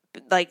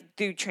 like,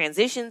 through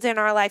transitions in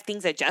our life,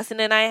 things that Justin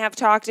and I have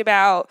talked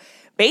about,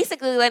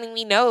 basically letting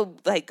me know,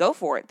 like, go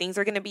for it. Things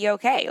are going to be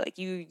okay. Like,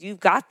 you've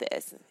got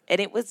this.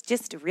 And it was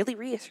just really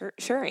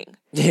reassuring.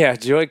 Yeah,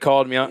 Joy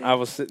called me. I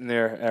was sitting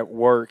there at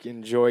work,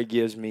 and Joy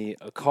gives me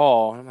a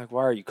call. And I'm like,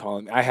 why are you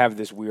calling me? I have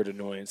this weird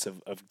annoyance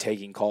of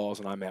taking calls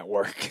when I'm at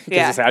work.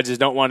 Yeah. I just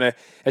don't want to,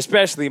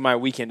 especially my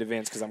weekend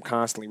events, because I'm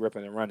constantly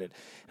ripping and running.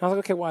 And I was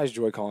like, okay, why is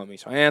Joy calling me?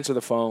 So I answer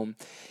the phone.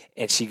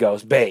 And she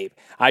goes, babe,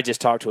 I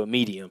just talked to a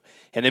medium.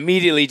 And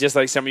immediately, just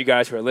like some of you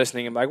guys who are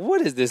listening, I'm like,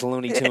 what is this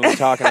Looney Tune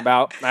talking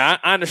about? I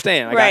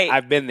understand. Like, right.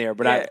 I've been there,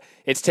 but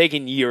it's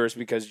taken years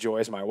because Joy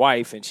is my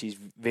wife and she's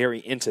very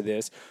into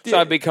this. So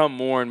I've become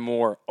more and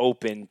more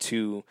open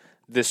to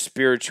the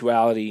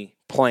spirituality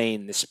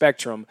plane, the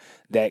spectrum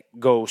that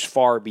goes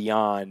far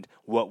beyond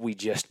what we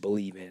just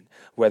believe in,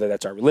 whether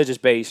that's our religious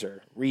base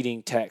or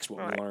reading text,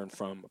 what we learn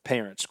from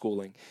parents,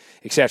 schooling,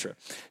 etc.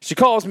 She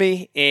calls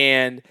me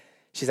and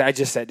she said, I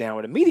just sat down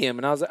with a medium.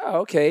 And I was like, oh,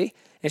 okay.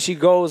 And she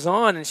goes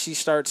on and she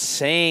starts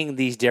saying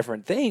these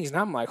different things. And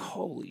I'm like,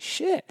 holy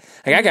shit.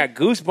 Like, I got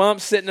goosebumps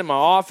sitting in my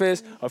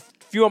office. A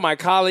few of my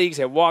colleagues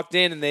had walked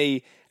in and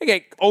they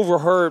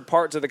overheard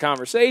parts of the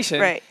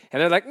conversation. Right.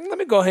 And they're like, let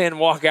me go ahead and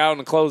walk out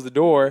and close the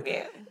door.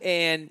 Yeah.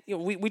 And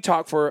we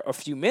talked for a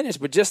few minutes,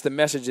 but just the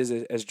messages,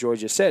 as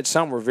Georgia said,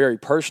 some were very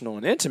personal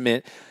and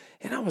intimate.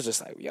 And I was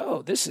just like,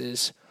 yo, this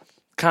is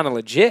kind of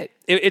legit.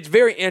 It's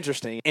very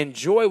interesting. And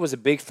Joy was a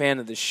big fan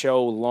of the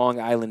show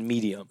Long Island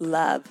Medium.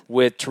 Love.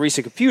 With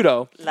Teresa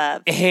Caputo.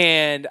 Love.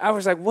 And I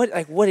was like,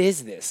 what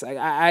is this? Like,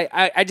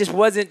 I just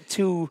wasn't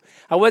too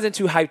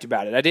hyped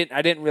about it.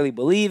 I didn't really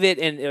believe it,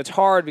 and it's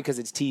hard because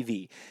it's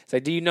TV. It's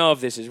like, do you know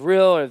if this is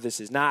real or if this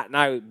is not?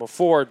 And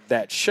before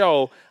that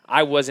show,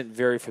 I wasn't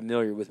very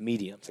familiar with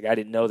mediums. Like, I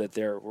didn't know that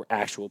there were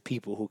actual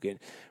people who could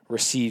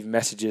receive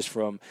messages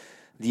from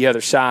the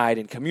other side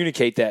and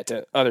communicate that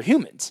to other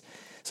humans.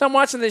 So I'm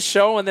watching this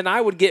show, and then I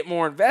would get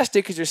more invested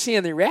because you're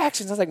seeing the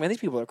reactions. I was like, man, these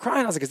people are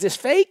crying. I was like, is this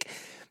fake?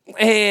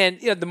 And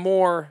the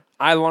more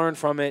I learned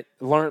from it,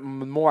 the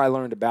more I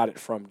learned about it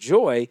from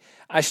Joy,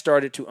 I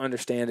started to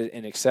understand it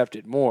and accept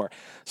it more.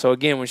 So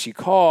again, when she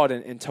called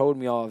and told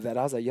me all of that,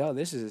 I was like, yo,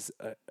 this is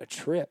a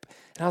trip.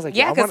 And I was like,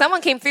 yeah, because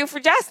someone came through for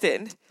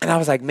Justin. And I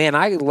was like, man,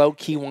 I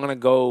low-key want to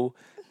go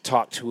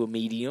talk to a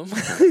medium.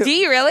 Do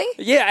you really?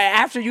 Yeah,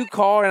 after you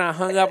called and I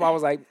hung up, I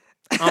was like,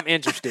 I'm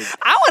interested.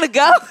 I want to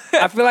go.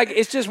 I feel like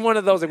it's just one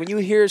of those, like, when you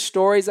hear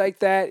stories like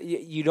that,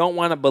 you don't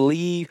want to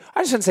believe.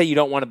 I just shouldn't say you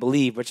don't want to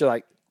believe, but you're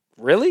like,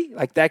 really?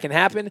 Like, that can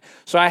happen?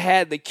 So I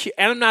had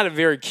and I'm not a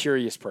very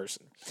curious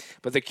person,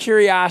 but the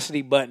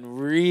curiosity button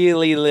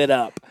really lit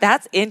up.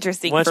 That's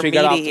interesting once for we me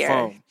got to off hear. the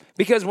phone.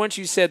 Because once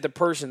you said the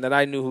person that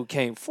I knew who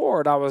came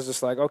forward, I was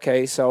just like,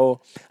 okay,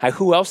 so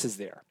who else is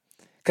there?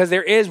 Because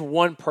there is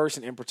one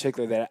person in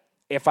particular that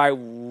if I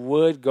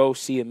would go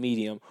see a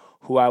medium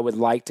who I would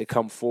like to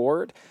come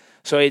forward.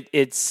 So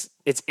it's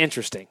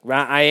interesting.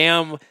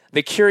 Right?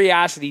 The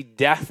curiosity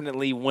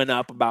definitely went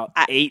up about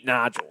 8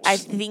 nodules. I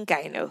think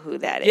I know who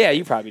that is. Yeah,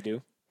 you probably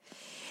do.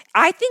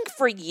 I think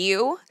for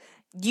you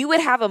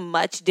would have a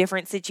much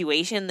different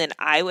situation than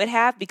I would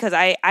have because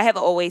I have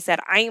always said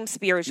I am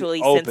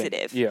spiritually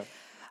sensitive. Yeah.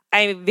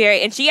 I'm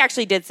and she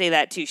actually did say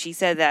that too. She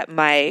said that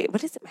my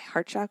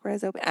heart chakra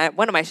is open.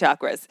 One of my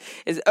chakras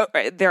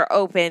they're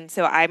open.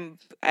 So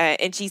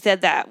and she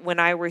said that when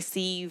I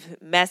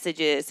receive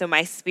messages, so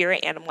my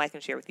spirit animal I can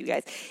share with you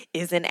guys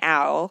is an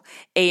owl.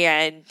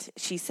 And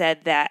she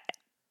said that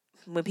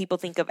when people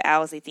think of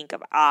owls, they think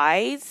of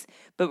eyes,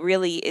 but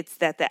really it's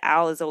that the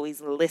owl is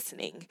always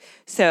listening.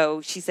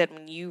 So she said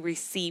when you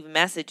receive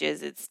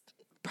messages, it's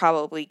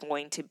probably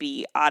going to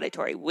be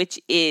auditory, which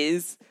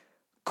is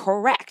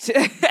correct.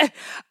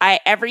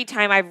 Every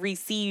time I've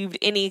received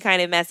any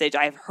kind of message,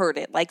 I've heard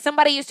it. Like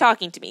somebody is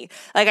talking to me.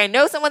 Like I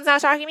know someone's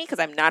not talking to me because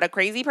I'm not a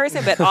crazy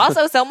person, but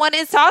also someone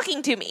is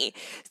talking to me.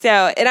 So,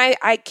 and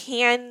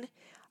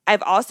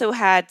I've also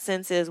had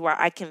senses where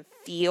I can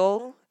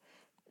feel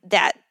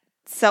that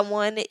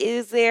someone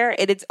is there,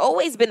 and it's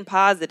always been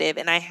positive,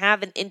 and I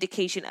have an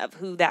indication of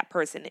who that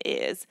person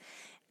is.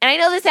 And I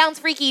know this sounds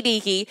freaky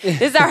deaky.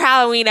 This is our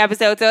Halloween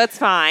episode, so it's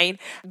fine.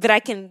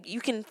 But you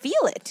can feel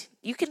it.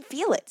 You can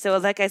feel it. So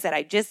like I said,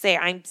 I just say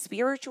I'm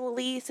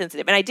spiritually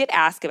sensitive. And I did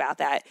ask about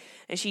that.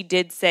 And she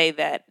did say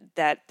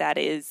that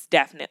is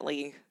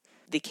definitely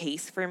the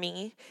case for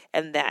me.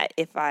 And that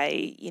if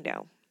I,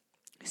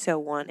 so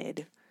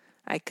wanted,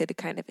 I could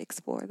kind of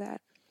explore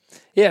that.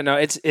 Yeah, no,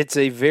 it's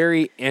a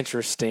very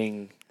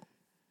interesting.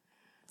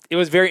 It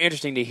was very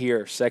interesting to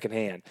hear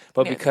secondhand,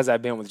 but because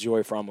I've been with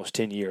Joy for almost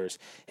 10 years,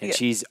 and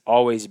she's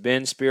always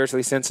been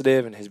spiritually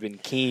sensitive and has been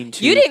keen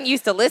to. You didn't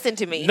used to listen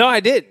to me. No,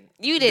 I didn't.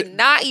 You did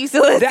not used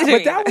to listen to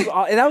me. But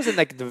that was in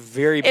like the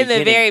very beginning. In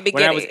the very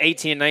beginning. When I was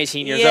 18,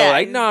 19 years old.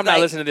 Like, no, I'm not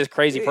listening to this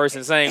crazy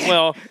person saying,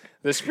 well,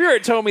 the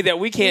Spirit told me that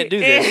we can't do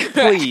this.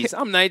 Please,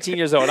 I'm 19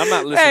 years old. I'm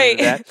not listening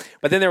to that.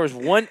 But then there was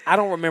one, I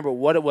don't remember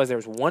what it was. There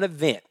was one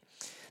event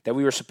that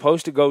we were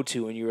supposed to go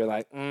to, and you were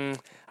like,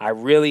 I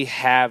really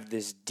have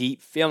this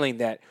deep feeling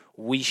that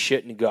we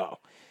shouldn't go.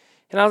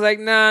 And I was like,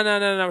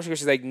 no.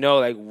 She's like, no,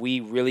 like we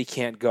really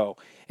can't go.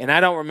 And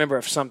I don't remember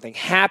if something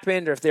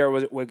happened or if there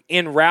was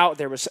en route,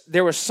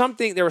 there was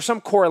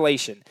some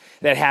correlation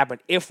that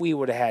happened if we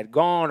would have had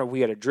gone or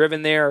we had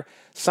driven there,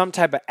 some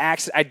type of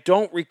accident. I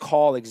don't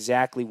recall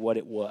exactly what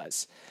it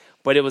was.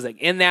 But it was like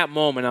in that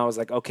moment, I was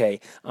like, okay,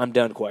 I'm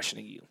done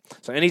questioning you.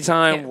 So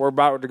anytime we're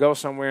about to go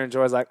somewhere and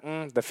Joy's like,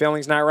 the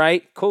feeling's not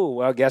right, cool.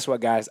 Well, guess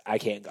what, guys? I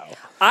can't go.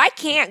 I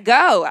can't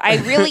go. I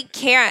really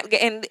can't.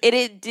 And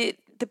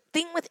the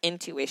thing with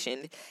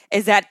intuition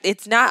is that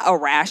it's not a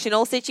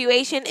rational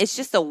situation. It's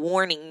just a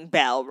warning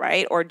bell,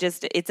 right? Or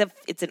just it's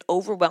an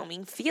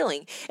overwhelming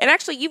feeling. And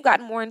actually, you've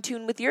gotten more in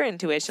tune with your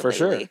intuition for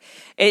lately. Sure.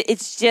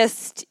 It's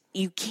just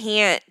you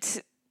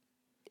can't.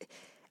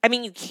 I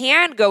mean, you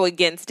can go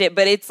against it,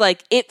 but it's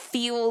like it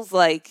feels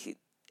like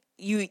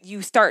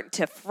you start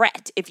to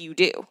fret if you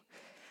do.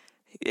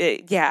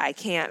 I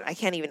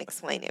can't even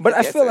explain it. But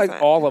I feel like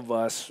all of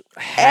us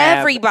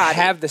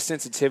have the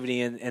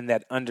sensitivity and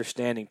that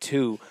understanding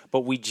too, but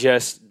we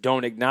just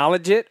don't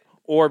acknowledge it,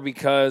 or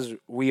because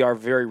we are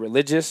very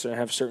religious or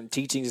have certain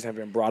teachings and have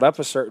been brought up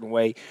a certain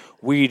way,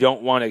 we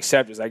don't want to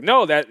accept it. It's like,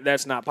 no,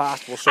 that's not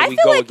possible, so we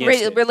go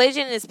against it.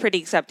 Religion is pretty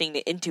accepting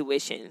to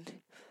intuition.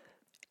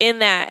 In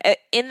that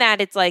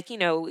it's like,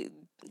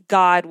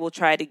 God will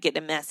try to get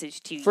a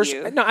message to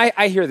you. No,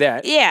 I hear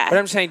that. Yeah. But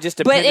I'm saying just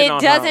depending on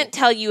But it doesn't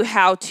tell you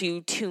how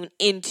to tune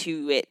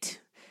into it.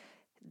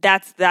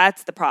 That's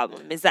the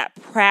problem, is that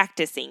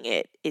practicing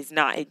it is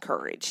not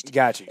encouraged.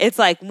 Gotcha. It's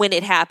like when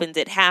it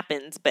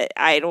happens, but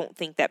I don't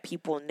think that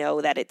people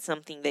know that it's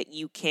something that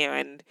you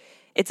can,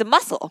 it's a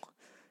muscle.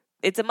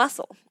 It's a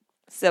muscle.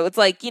 So it's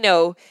like,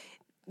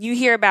 you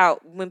hear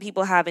about when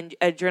people have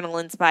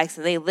adrenaline spikes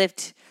and they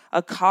lift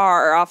a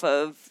car off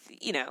of,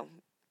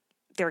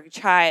 their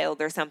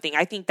child or something.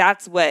 I think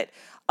that's what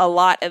a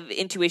lot of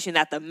intuition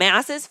that the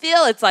masses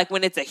feel. It's like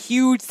when it's a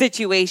huge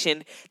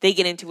situation, they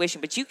get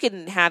intuition, but you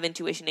can have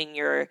intuition in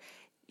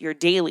your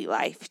daily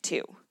life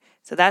too.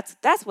 So that's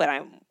what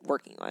I'm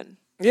working on.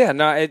 Yeah,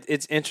 no,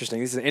 it's interesting.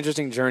 This is an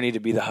interesting journey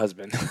to be the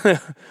husband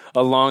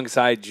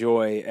alongside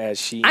Joy as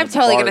she. I'm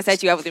totally going to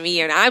set you up with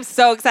me, and I'm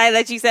so excited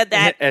that you said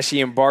that. As she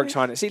embarks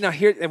on it. See, now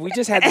here, and we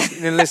just had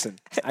this, and listen,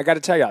 I got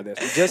to tell y'all this.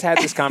 We just had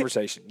this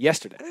conversation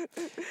yesterday.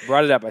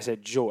 Brought it up. I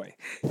said, Joy,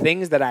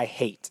 things that I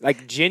hate,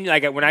 like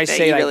when I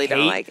say really hate,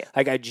 don't like it.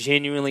 Like I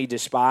genuinely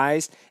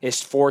despise,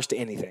 is forced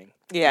anything.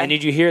 Yeah. And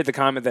did you hear the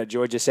comment that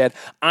Joy just said?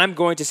 I'm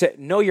going to say,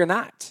 no, you're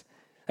not.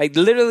 Like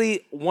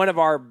literally one of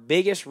our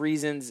biggest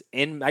reasons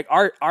in like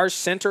our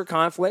center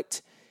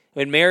conflict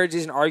in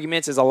marriages and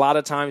arguments is a lot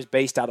of times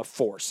based out of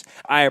force.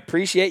 I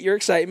appreciate your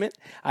excitement.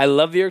 I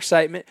love your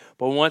excitement.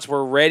 But once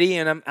we're ready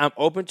and I'm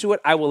open to it,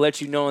 I will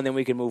let you know, and then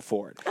we can move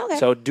forward. Okay.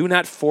 So do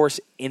not force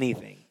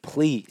anything,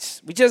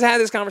 please. We just had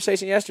this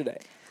conversation yesterday.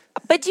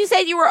 But you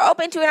said you were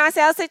open to it, and I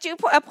said I'll set you an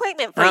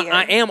appointment for you.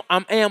 I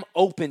am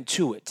open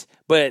to it,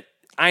 but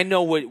I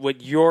know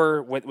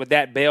what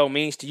that bail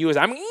means to you is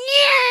I'm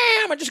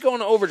just going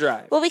to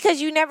overdrive. Well, because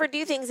you never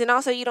do things, and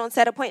also you don't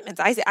set appointments.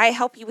 I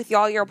help you with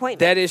all your appointments.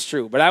 That is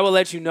true, but I will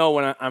let you know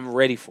when I'm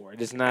ready for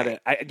it. It's not so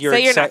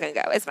you're not going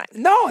to go. It's fine.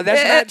 No,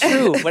 that's not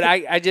true. But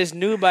I just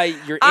knew by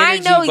your energy I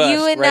know bust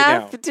you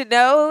enough right to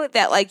know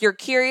that like you're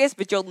curious,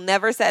 but you'll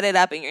never set it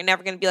up, and you're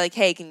never going to be like,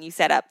 "Hey, can you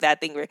set up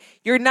that thing?"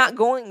 You're not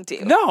going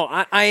to. No,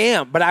 I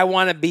am, but I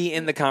want to be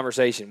in the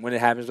conversation when it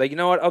happens. Like, you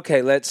know what?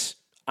 Okay,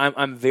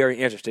 I'm very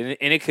interested,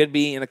 and it could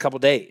be in a couple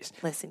days.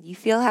 Listen, you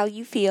feel how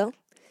you feel,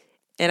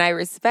 and I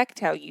respect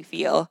how you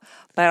feel,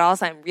 but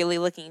also I'm really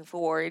looking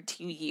forward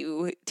to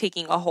you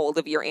taking a hold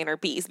of your inner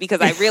peace,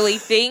 because I really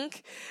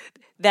think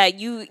that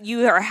you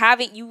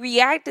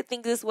react to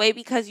things this way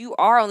because you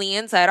are on the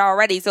inside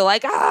already. So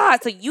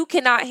so you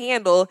cannot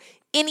handle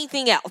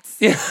anything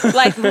else.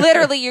 Like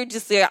literally you're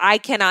just there, I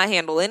cannot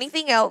handle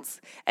anything else,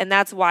 and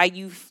that's why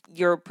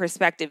your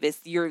perspective is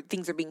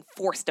things are being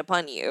forced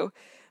upon you.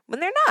 When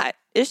they're not.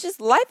 It's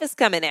just life is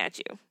coming at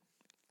you.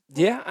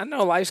 Yeah, I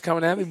know life's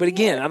coming at me, but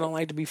again, I don't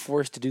like to be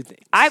forced to do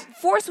things.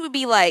 Force would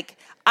be like,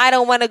 I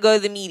don't want to go to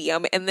the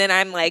medium, and then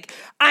I'm like,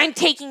 I'm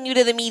taking you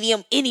to the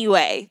medium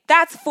anyway.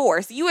 That's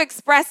force. You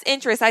express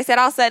interest. I said,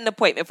 I'll set an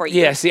appointment for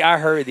you. Yeah, see, I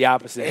heard the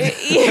opposite.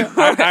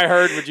 I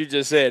heard what you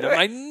just said. I'm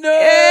like,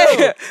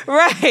 no.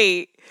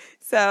 Right.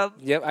 So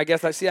yep, I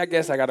guess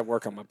I got to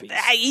work on my piece.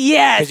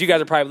 Yes, because you guys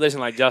are probably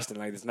listening like Justin,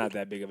 like it's not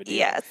that big of a deal.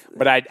 Yes,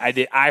 but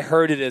I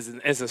heard it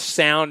as a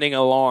sounding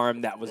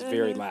alarm that was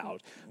very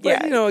loud.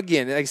 But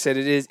again, like I said,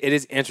 it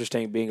is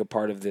interesting being a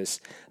part of this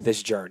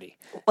journey.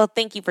 Well,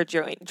 thank you for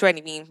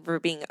joining me, for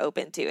being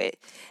open to it.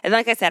 And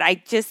like I said,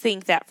 I just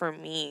think that for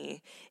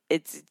me,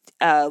 it's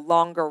a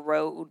longer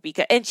road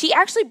and she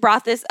actually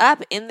brought this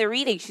up in the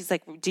reading. She's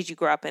like, "Did you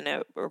grow up in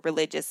a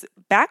religious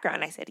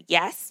background?" I said,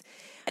 "Yes."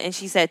 And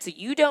she said, "So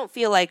you don't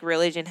feel like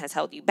religion has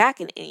held you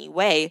back in any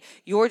way.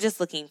 You're just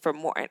looking for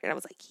more." And I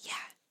was like,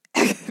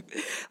 yeah.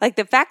 Like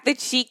the fact that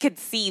she could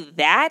see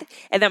that,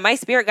 and that my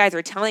spirit guides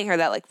were telling her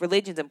that like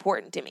religion's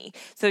important to me.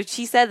 So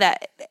she said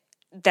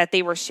that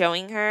they were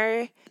showing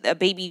her a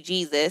baby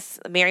Jesus,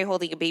 Mary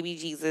holding a baby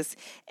Jesus,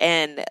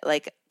 and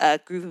like a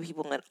group of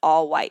people in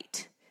all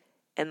white.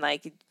 And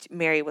like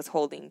Mary was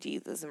holding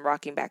Jesus and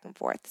rocking back and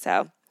forth.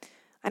 So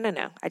I don't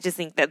know. I just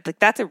think that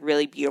that's a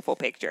really beautiful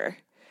picture.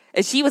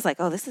 And she was like,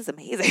 "Oh, this is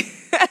amazing."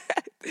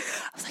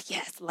 I was like,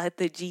 "Yes, let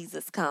the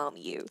Jesus calm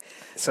you."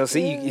 So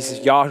see,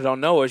 y'all who don't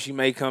know her, she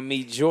may come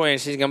meet Joy, and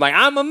she's gonna be like,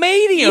 "I'm a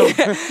medium.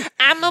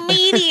 I'm a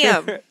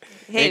medium."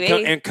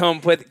 And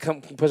come put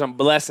some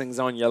blessings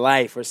on your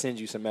life or send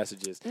you some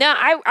messages. No,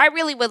 I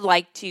really would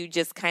like to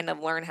just kind of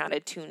learn how to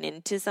tune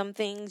into some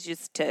things,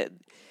 just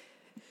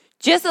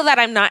so that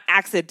I'm not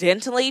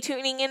accidentally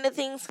tuning into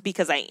things,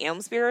 because I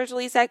am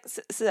spiritually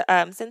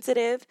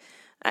sensitive.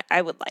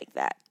 I would like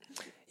that.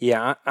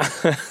 Yeah.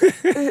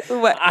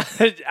 What?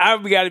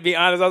 I've got to be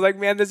honest. I was like,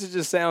 man, this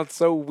just sounds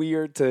so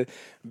weird to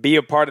be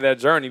a part of that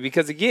journey,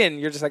 because again,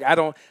 you're just like, I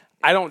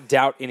don't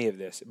doubt any of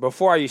this.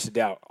 Before I used to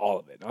doubt all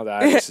of it.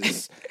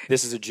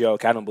 This is a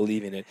joke. I don't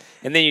believe in it.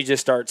 And then you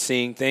just start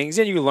seeing things,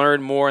 and you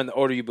learn more, and the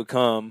older you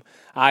become,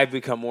 I've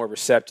become more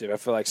receptive. I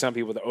feel like some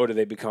people, the older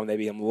they become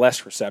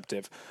less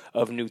receptive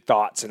of new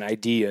thoughts and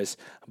ideas.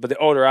 But the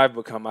older I've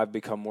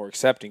become more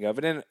accepting of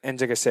it. And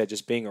like I said,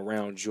 just being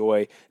around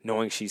Joy,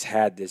 knowing she's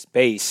had this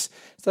base,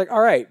 it's like, all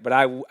right. But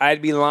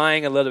I'd be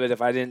lying a little bit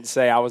if I didn't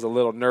say I was a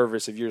little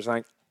nervous if you're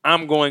saying,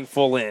 I'm going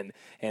full in,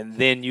 and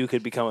then you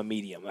could become a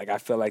medium. Like, I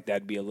feel like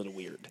that'd be a little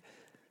weird.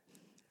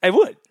 It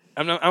would.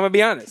 I'm gonna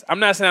be honest. I'm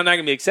not saying I'm not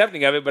gonna be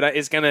accepting of it, but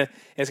it's gonna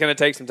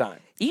take some time.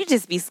 You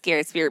just be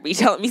scared, Spirit, be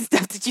telling me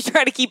stuff that you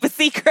try to keep a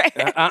secret.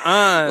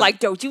 Like,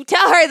 don't you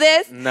tell her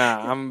this.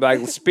 Nah, I'm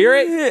like,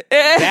 Spirit,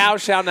 thou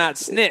shalt not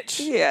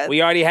snitch. Yeah.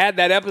 We already had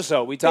that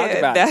episode. We talked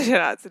about thou it.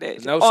 shalt not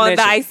snitch. No on snitching.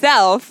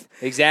 Thyself.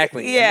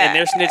 Exactly. Yeah. And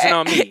they're snitching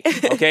on me.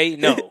 Okay?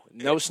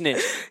 No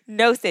snitch.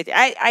 No snitch.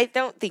 I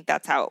don't think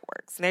that's how it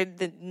works.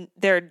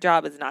 Their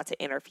job is not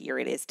to interfere.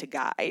 It is to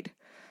guide.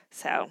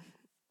 So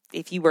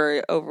if you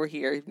were over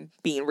here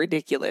being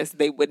ridiculous,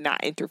 they would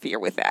not interfere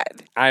with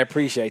that. I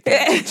appreciate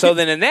that. So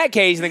then in that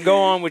case, then go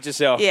on with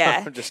yourself.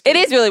 Yeah. It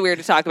is really weird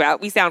to talk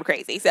about. We sound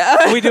crazy.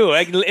 So we do.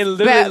 Like,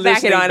 literally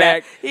listening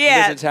back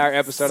this entire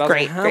episode, I was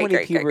like, how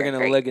many people are going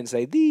to look and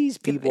say, these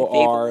people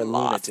are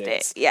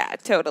lunatics? Yeah,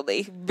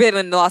 totally. Been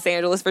in Los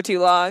Angeles for too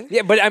long.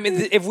 Yeah, but I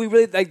mean, if we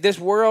really, like, the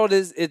world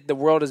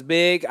is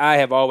big. I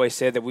have always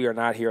said that we are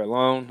not here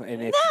alone.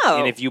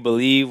 And if you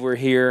believe we're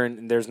here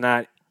and there's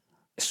not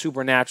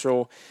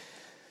supernatural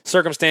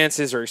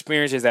circumstances or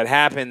experiences that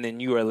happen, then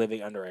you are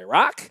living under a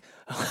rock.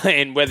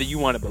 And whether you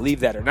want to believe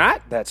that or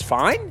not, that's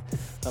fine.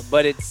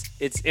 But it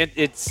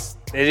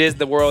is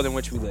the world in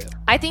which we live.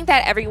 I think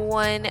that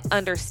everyone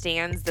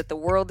understands that the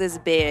world is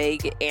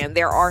big and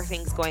there are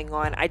things going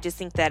on. I just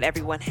think that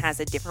everyone has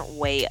a different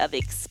way of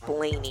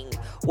explaining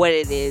what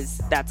it is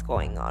that's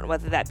going on,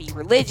 whether that be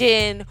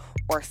religion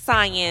or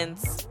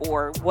science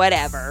or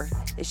whatever.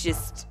 It's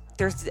just,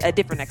 there's a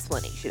different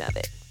explanation of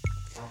it.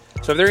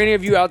 So if there are any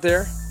of you out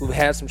there who've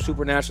had some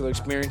supernatural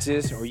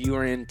experiences or you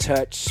are in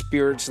touch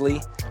spiritually,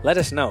 let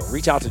us know.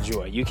 Reach out to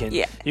Joy. You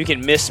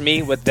can miss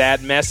me with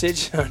that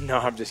message. No,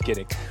 I'm just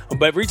kidding.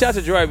 But reach out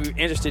to Joy. I'd be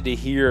interested to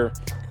hear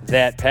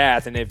that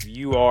path. And if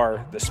you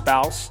are the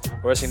spouse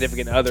or a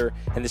significant other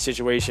in the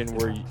situation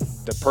where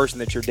the person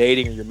that you're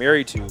dating or you're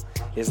married to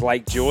is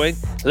like Joy,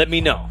 let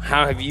me know.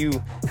 How have you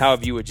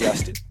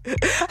adjusted?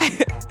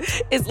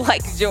 It's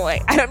like Joy.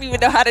 I don't even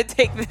know how to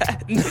take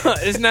that. No,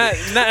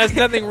 it's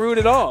nothing rude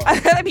at all.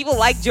 People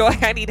like Joy.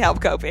 I need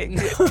help coping.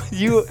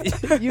 You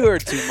are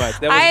too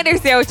much. I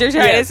understand what you're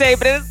trying to say,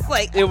 but it's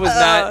like it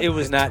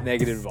was not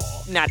negative at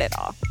all. Not at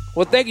all.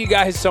 Well, thank you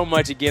guys so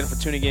much again for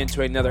tuning in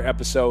to another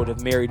episode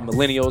of Married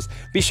Millennials.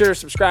 Be sure to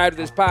subscribe to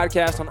this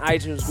podcast on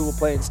iTunes, Google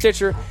Play, and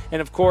Stitcher.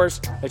 And, of course,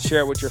 let's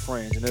share it with your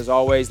friends. And as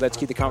always, let's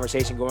keep the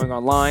conversation going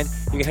online.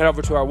 You can head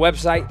over to our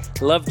website,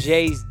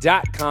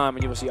 lovejays.com,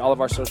 and you will see all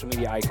of our social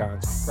media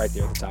icons right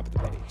there at the top of the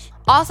page.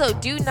 Also,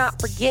 do not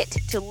forget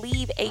to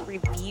leave a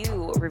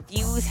review.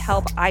 Reviews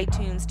help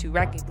iTunes to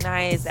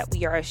recognize that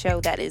we are a show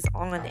that is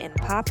on and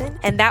popping,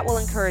 and that will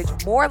encourage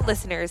more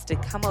listeners to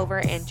come over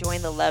and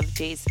join the Love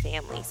Jays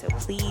family. So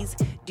please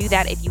do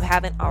that if you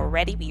haven't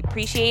already. We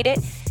appreciate it.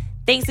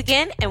 Thanks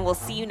again, and we'll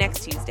see you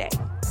next Tuesday.